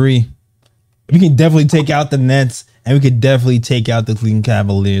 I agree. We can definitely take out the Nets and we could definitely take out the Cleveland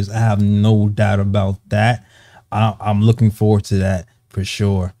Cavaliers. I have no doubt about that. I'm looking forward to that for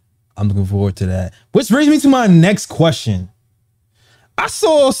sure. I'm looking forward to that. Which brings me to my next question. I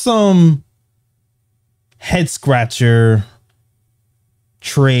saw some head scratcher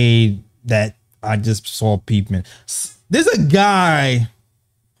trade that I just saw peeping. There's a guy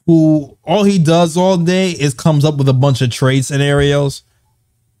who all he does all day is comes up with a bunch of trade scenarios.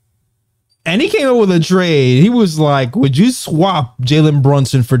 And he came up with a trade. He was like, would you swap Jalen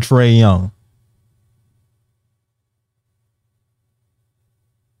Brunson for Trae Young?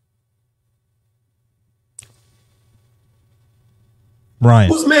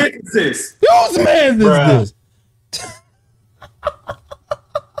 Brian. Whose man is this? Whose man is this?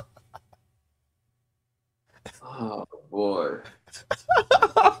 Oh, boy.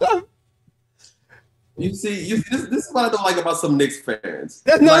 You see, this is what I don't like about some Knicks fans.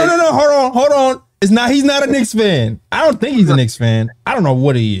 No. Hold on. He's not a Knicks fan. I don't think he's a Knicks fan. I don't know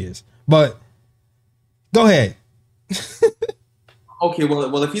what he is, but go ahead. Okay,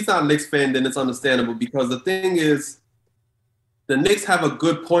 well, if he's not a Knicks fan, then it's understandable because the thing is, the Knicks have a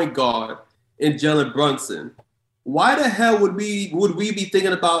good point guard in Jalen Brunson. Why the hell would we be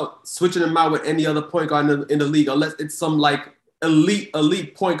thinking about switching him out with any other point guard in the league unless it's some like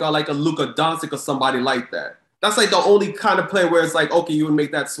elite point guard like a Luka Doncic or somebody like that? That's like the only kind of player where it's like, okay, you would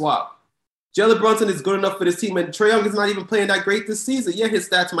make that swap. Jalen Brunson is good enough for this team, and Trae Young is not even playing that great this season. Yeah, his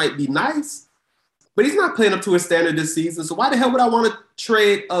stats might be nice, but he's not playing up to his standard this season. So why the hell would I want to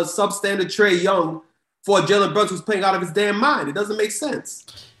trade a substandard Trae Young for Jalen Brunson who's playing out of his damn mind? It doesn't make sense.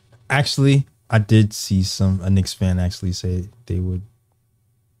 Actually, I did see a Knicks fan actually say they would.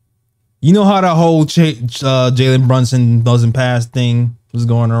 You know how the whole Jalen Brunson doesn't pass thing was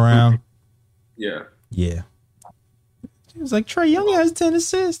going around? Yeah. Yeah. It was like, Trae Young has 10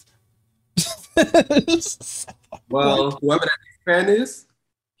 assists. Well, whoever that fan is,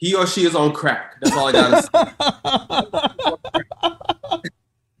 he or she is on crack. That's all I gotta say.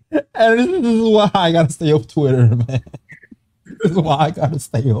 And this is why I gotta stay off Twitter, man. This is why I gotta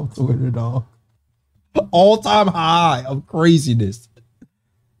stay off Twitter, dog. All-time high of craziness.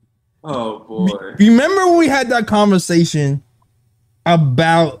 Oh boy. Remember when we had that conversation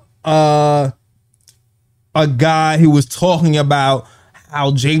about a guy who was talking about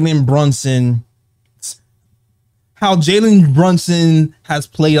how Jalen Brunson has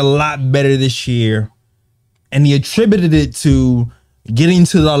played a lot better this year, and he attributed it to getting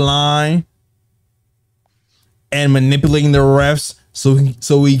to the line and manipulating the refs so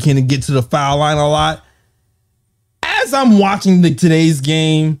he can get to the foul line a lot. As I'm watching today's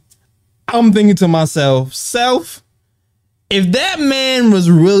game, I'm thinking to myself, if that man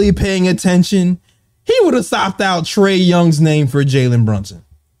was really paying attention, he would have stopped out Trae Young's name for Jalen Brunson.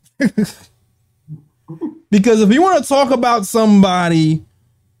 Because if you want to talk about somebody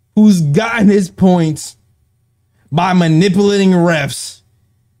who's gotten his points by manipulating refs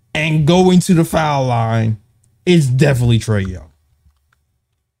and going to the foul line, it's definitely Trae Young.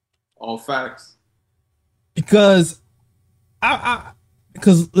 All facts. Because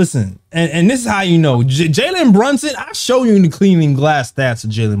because listen, and this is how you know Jalen Brunson. I show you in the cleaning glass stats of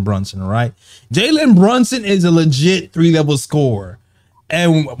Jalen Brunson. All right, Jalen Brunson is a legit 3-level scorer,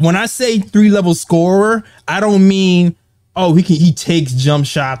 and when I say 3-level scorer, I don't mean he takes jump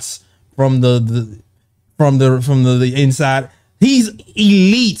shots from the inside. He's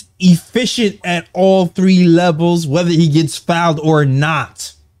elite, efficient at all 3 levels, whether he gets fouled or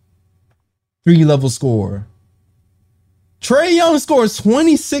not. 3-level scorer. Trae Young scores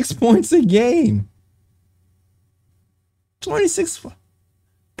 26 points a game. 26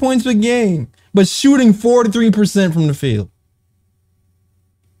 points per game, but shooting 43% from the field.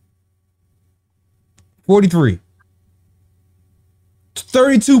 43.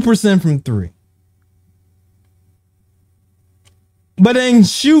 32% from 3. But then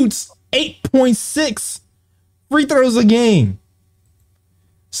shoots 8.6 free throws a game.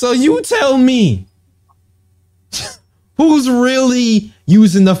 So you tell me who's really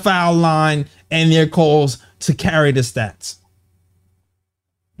using the foul line and their calls to carry the stats.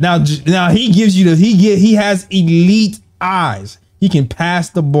 Now he gives you he has elite eyes. He can pass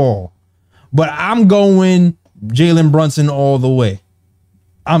the ball. But I'm going Jalen Brunson all the way.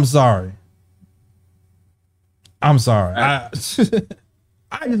 I'm sorry. I just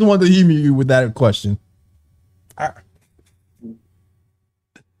wanted to hear you with that question.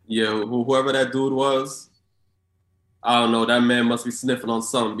 Yeah, whoever that dude was, I don't know. That man must be sniffing on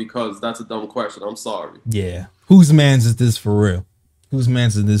something because that's a dumb question. I'm sorry. Yeah. Whose man's is this for real? Whose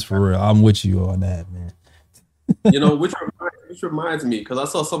man's is this for real? I'm with you on that, man. Which reminds me, because I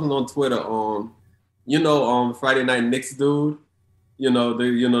saw something on Twitter Friday Night Knicks dude.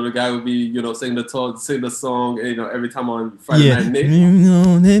 The guy would be, sing the song, every time on Friday Night Knicks.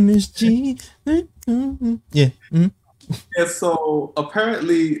 MSG. Yeah. Mm-hmm. Yeah, so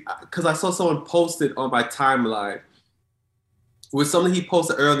apparently, because I saw someone posted on my timeline with something he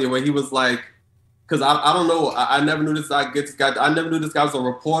posted earlier where he was like, because I don't know, I never knew this guy. I never knew this guy was a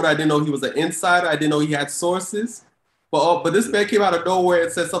reporter. I didn't know he was an insider. I didn't know he had sources. But this man came out of nowhere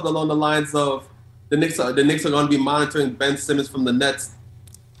and said something along the lines of the Knicks are going to be monitoring Ben Simmons from the Nets.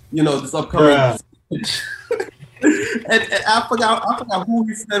 This upcoming. And I forgot who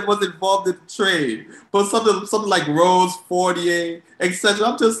he said was involved in the trade, but something like Rose, Fortier, etc.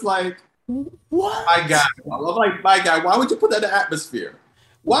 I'm just like, what? My guy, why would you put that in the atmosphere?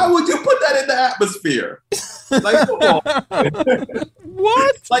 Why would you put that in the atmosphere? Like, come on.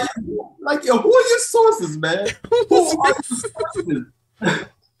 What? Like, yo, who are your sources, man? Who are your sources?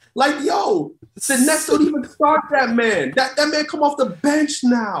 Like, yo, the Nets don't even start that man. That man come off the bench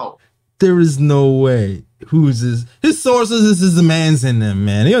now. There is no way. Who's this? His sources is the man's in them,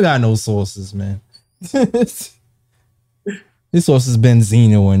 man. He don't got no sources, man. His sources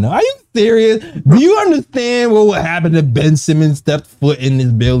Benzino and are you serious? Do you understand what would happen if Ben Simmons stepped foot in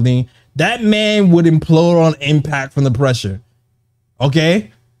this building? That man would implode on impact from the pressure.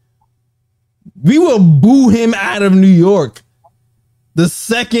 Okay? We will boo him out of New York. The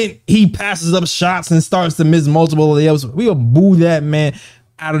second he passes up shots and starts to miss multiple layups, we will boo that man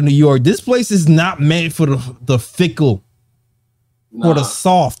out of New York. This place is not meant for the fickle, for the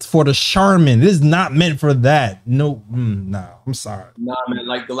soft, for the charmin. It is not meant for that. No, I'm sorry. Nah, man.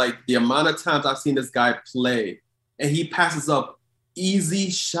 Like the amount of times I've seen this guy play, and he passes up easy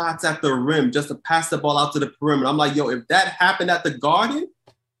shots at the rim just to pass the ball out to the perimeter. I'm like, yo, if that happened at the Garden,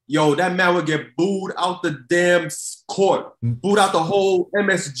 yo, that man would get booed out the damn court, booed out the whole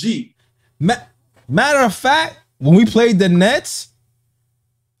MSG. Matter of fact, when we played the Nets,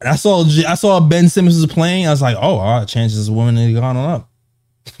 and I saw Ben Simmons was playing. I was like, oh, all right, chances of winning gone up.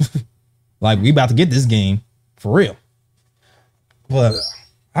 Like, we about to get this game for real. But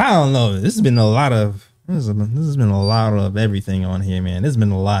I don't know. This has been a lot of everything on here, man. There's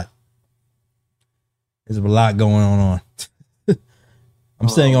been a lot. There's a lot going on. I'm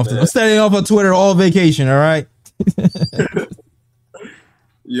staying off of Twitter all vacation. All right.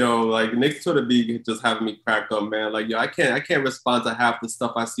 Yo, like Knicks Twitter be just having me cracked up, man. Like, yo, I can't respond to half the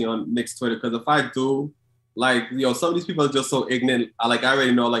stuff I see on Knicks Twitter because if I do, like, yo, some of these people are just so ignorant. I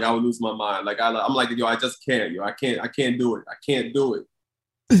already know, like, I would lose my mind. Like, I'm like, yo, I just can't, yo, I can't do it. I can't do it.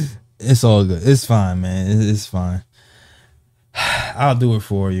 It's all good. It's fine, man. It's fine. I'll do it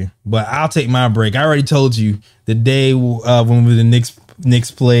for you, but I'll take my break. I already told you the day when the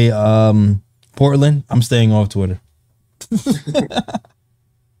Knicks play Portland, I'm staying off Twitter.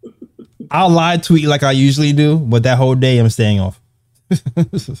 I'll live tweet like I usually do, but that whole day I'm staying off.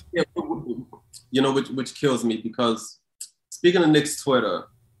 Yeah, you know, which kills me because speaking of Knicks Twitter,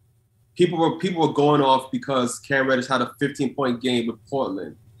 people were going off because Cam Reddish had a 15-point game with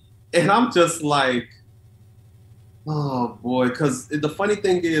Portland, and I'm just like, oh boy, because the funny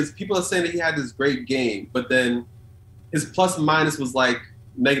thing is, people are saying that he had this great game, but then his plus minus was like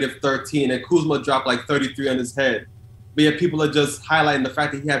 -13, and Kuzma dropped like 33 on his head. But yet people are just highlighting the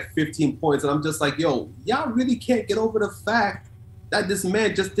fact that he had 15 points, and I'm just like, yo, y'all really can't get over the fact that this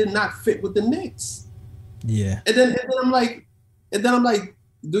man just did not fit with the Knicks. Yeah. And then I'm like,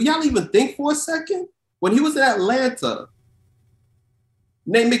 do y'all even think for a second? When he was in Atlanta,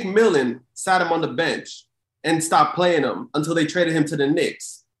 Nate McMillan sat him on the bench and stopped playing him until they traded him to the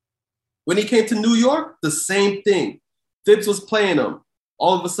Knicks. When he came to New York, the same thing. Thibs was playing him.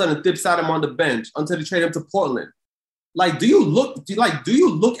 All of a sudden, Thibs sat him on the bench until they traded him to Portland. Like, do you look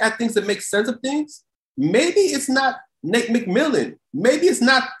at things that make sense of things? Maybe it's not Nate McMillan. Maybe it's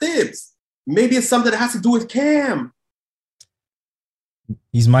not Thibs. Maybe it's something that has to do with Cam.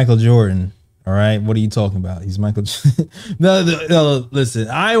 He's Michael Jordan. All right. What are you talking about? He's Michael. No, listen,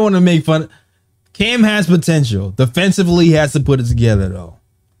 I want to make fun. Cam has potential. Defensively, he has to put it together, though.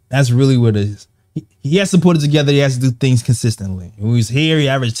 That's really what it is. He has to put it together. He has to do things consistently. When he was here, he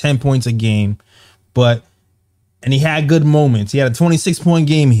averaged 10 points a game, and he had good moments. He had a 26-point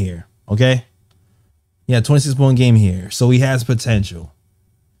game here. Okay. He had a 26-point game here. So he has potential.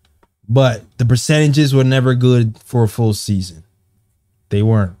 But the percentages were never good for a full season. They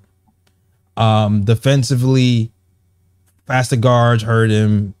weren't. Defensively, faster guards hurt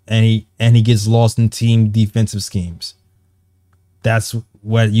him, and he gets lost in team defensive schemes. That's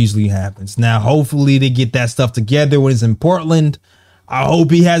what usually happens. Now, hopefully they get that stuff together when it's in Portland. I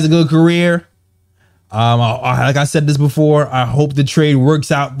hope he has a good career. Like I said this before, I hope the trade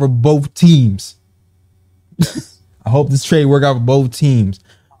works out for both teams. I hope this trade work out for both teams.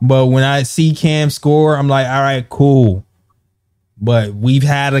 But when I see Cam score, I'm like, all right, cool. But we've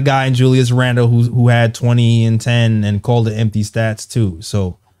had a guy in Julius Randle who had 20 and 10 and called it empty stats too.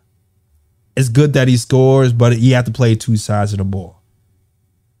 So it's good that he scores, but you have to play two sides of the ball.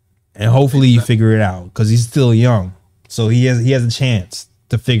 And hopefully you figure it out because he's still young. So he has a chance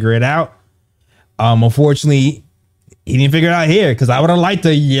to figure it out. Unfortunately, he didn't figure it out here because I would have liked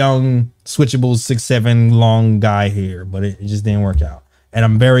a young, switchable 6'7" long guy here, but it just didn't work out. And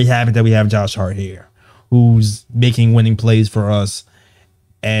I'm very happy that we have Josh Hart here, who's making winning plays for us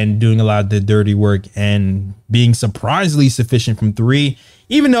and doing a lot of the dirty work and being surprisingly sufficient from three,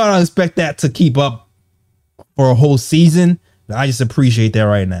 even though I don't expect that to keep up for a whole season. But I just appreciate that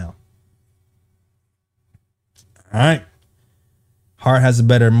right now. All right. Hart has a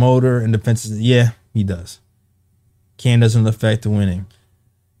better motor and defense. Yeah, he does. Cam doesn't affect the winning.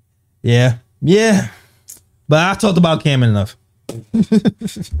 Yeah. But I talked about Cam enough.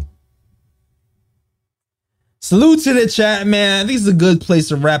 Salute to the chat, man. I think it's a good place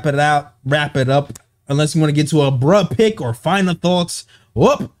to wrap it up. Unless you want to get to a bruh pick or final thoughts.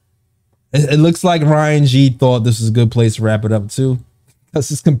 Whoop. It looks like Ryan G thought this was a good place to wrap it up too. Because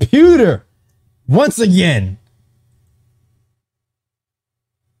his computer, once again,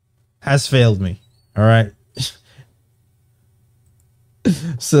 has failed me. All right.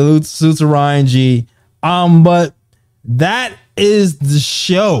 Salute to Ryan G. But that is the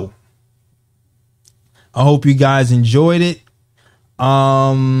show. I hope you guys enjoyed it.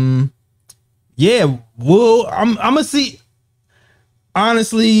 Yeah, well, I'm gonna see.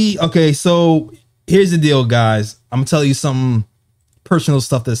 Honestly, okay, so here's the deal, guys. I'm gonna tell you some personal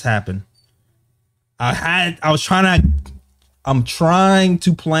stuff that's happened. I'm trying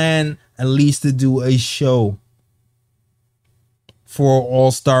to plan at least to do a show for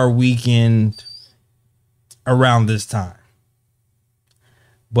All-Star Weekend around this time.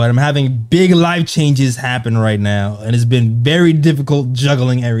 But I'm having big life changes happen right now, and it's been very difficult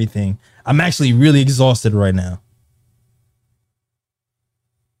juggling everything. I'm actually really exhausted right now.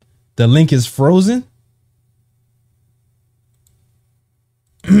 The link is frozen.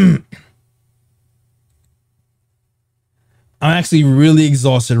 I'm actually really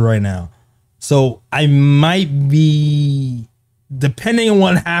exhausted right now. So I might be, depending on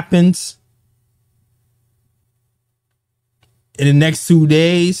what happens in the next 2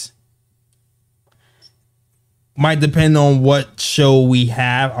 days, might depend on what show we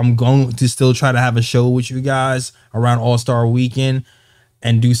have. I'm going to still try to have a show with you guys around All-Star Weekend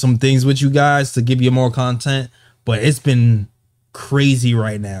and do some things with you guys to give you more content. But it's been crazy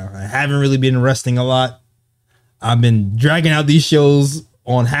right now. I haven't really been resting a lot. I've been dragging out these shows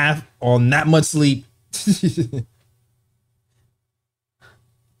on not much sleep.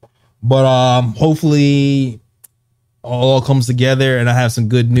 But hopefully all comes together and I have some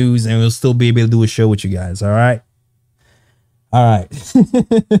good news and we'll still be able to do a show with you guys. All right.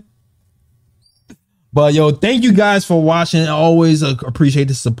 But yo, thank you guys for watching. I always appreciate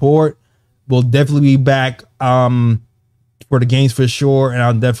the support. We'll definitely be back for the games for sure. And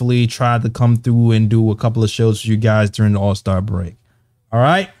I'll definitely try to come through and do a couple of shows for you guys during the All-Star break. All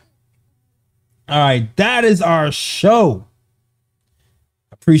right. That is our show.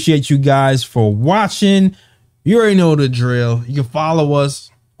 Appreciate you guys for watching. You already know the drill. You can follow us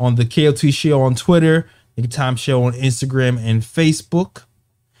on the KOT Show on Twitter, the Time Show on Instagram and Facebook.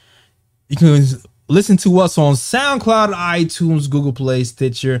 You can listen to us on SoundCloud, iTunes, Google Play,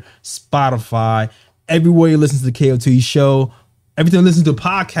 Stitcher, Spotify, everywhere you listen to the KOT Show. Every time you listen to a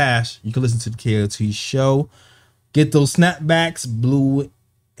podcast, you can listen to the KOT Show. Get those snapbacks, blue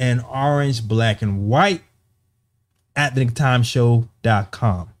and orange, black and white, at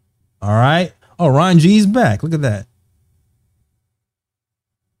thenicktimeshow.com. All right. Oh, Ryan G's back. Look at that.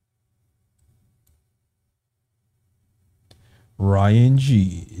 Ryan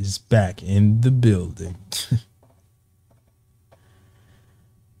G is back in the building.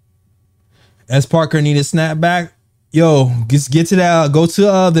 S. Parker need a snapback. Yo, just get to that. Go to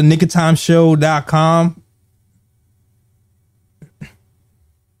thenicktimeshow.com.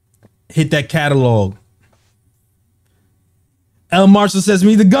 Hit that catalog. L. Marshall says,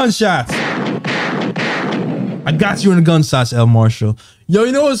 me the gunshots. I got you in the gunshots, L. Marshall. Yo,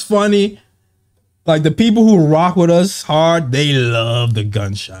 you know what's funny? Like the people who rock with us hard, they love the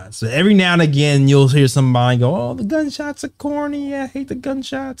gunshots. So every now and again, you'll hear somebody go, "Oh, the gunshots are corny. I hate the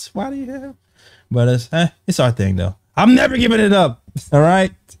gunshots. Why do you have?" But it's our thing, though. I'm never giving it up. All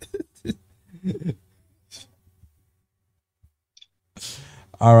right.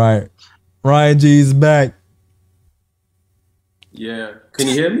 All right. Ryan G is back. Yeah. Can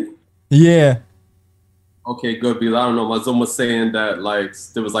you hear me? Yeah. Okay, good. Because I don't know. My Zoom was saying that like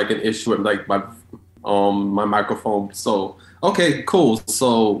there was like an issue with like my microphone. So okay, cool.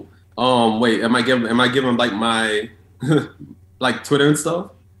 So wait, am I giving like my like Twitter and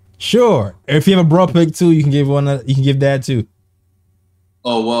stuff? Sure. If you have a bro pick too, you can give one. You can give that too.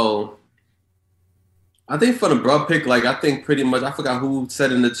 Oh well. I think for the bro pick, like I think pretty much I forgot who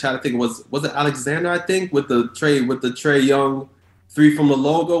said in the chat. I think was it Alexander? I think with the Trey Young 3 from the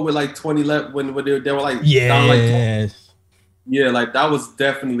logo with like 20 left when they were like down like 20. Yeah, like that was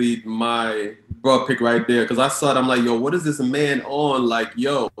definitely my bro pick right there because I saw it. I'm like, yo, what is this man on? Like,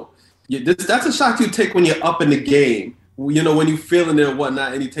 yo, that's a shot you take when you're up in the game. You know, when you're feeling it and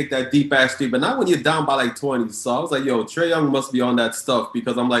whatnot, and you take that deep ass three, but not when you're down by like 20. So I was like, yo, Trey Young must be on that stuff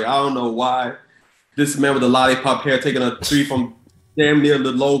because I'm like, I don't know why this man with the lollipop hair taking a 3 from damn near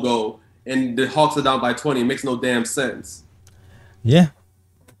the logo and the Hawks are down by 20. It makes no damn sense. Yeah,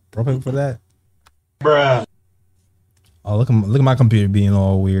 probably for that, bruh. Oh, look at my computer being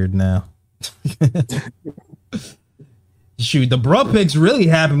all weird now. Shoot, the bro picks really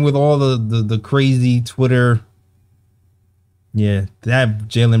happened with all the crazy Twitter. Yeah, that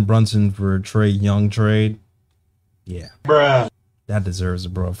Jalen Brunson for Trey Young trade. Yeah, bruh. That deserves a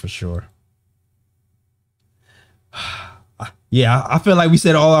bro for sure. Yeah, I feel like we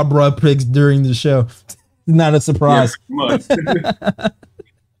said all our bro picks during the show. Not a surprise. Yeah,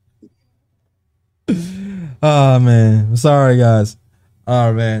 Oh man, sorry guys.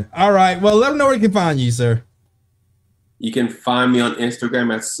 Oh man. All right. Well, let them know where they can find you, sir. You can find me on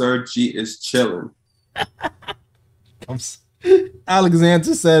Instagram at Sir G is chilling.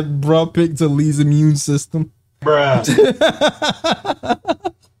 Alexander said, "Bro, pick to Lee's immune system." Bruh.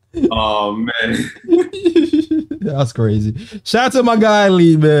 Oh man, that's crazy. Shout out to my guy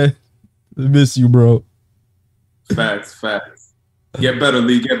Lee, man. I miss you, bro. Facts. Get better,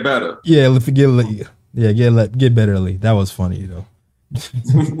 Lee. Get better. Yeah, forget Lee. Yeah, get better, Lee. That was funny though.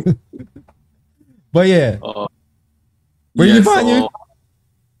 But yeah, where you can find you?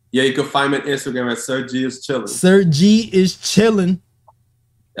 Yeah, you can find me on Instagram at Sir G is chilling. Sir G is chilling.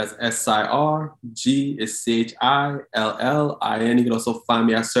 That's SIR. G is CHILLIN. You can also find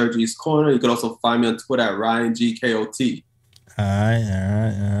me at Sir G's Corner. You can also find me on Twitter at RyanGKOT. All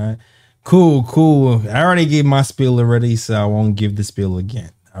right. Cool. I already gave my spiel already, so I won't give the spiel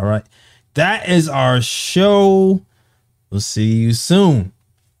again. All right. That is our show. We'll see you soon.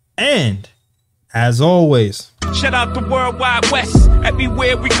 And as always, shout out the Worldwide West.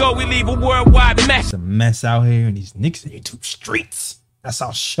 Everywhere we go, we leave a worldwide mess. It's a mess out here in these Knicks and YouTube streets. That's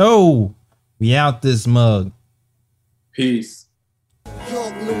our show. We out this mug. Peace.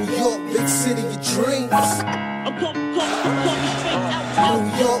 New York, big city of dreams. I'm coming straight out.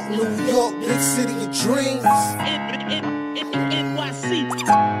 New York, big city of dreams.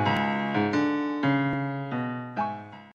 NYC.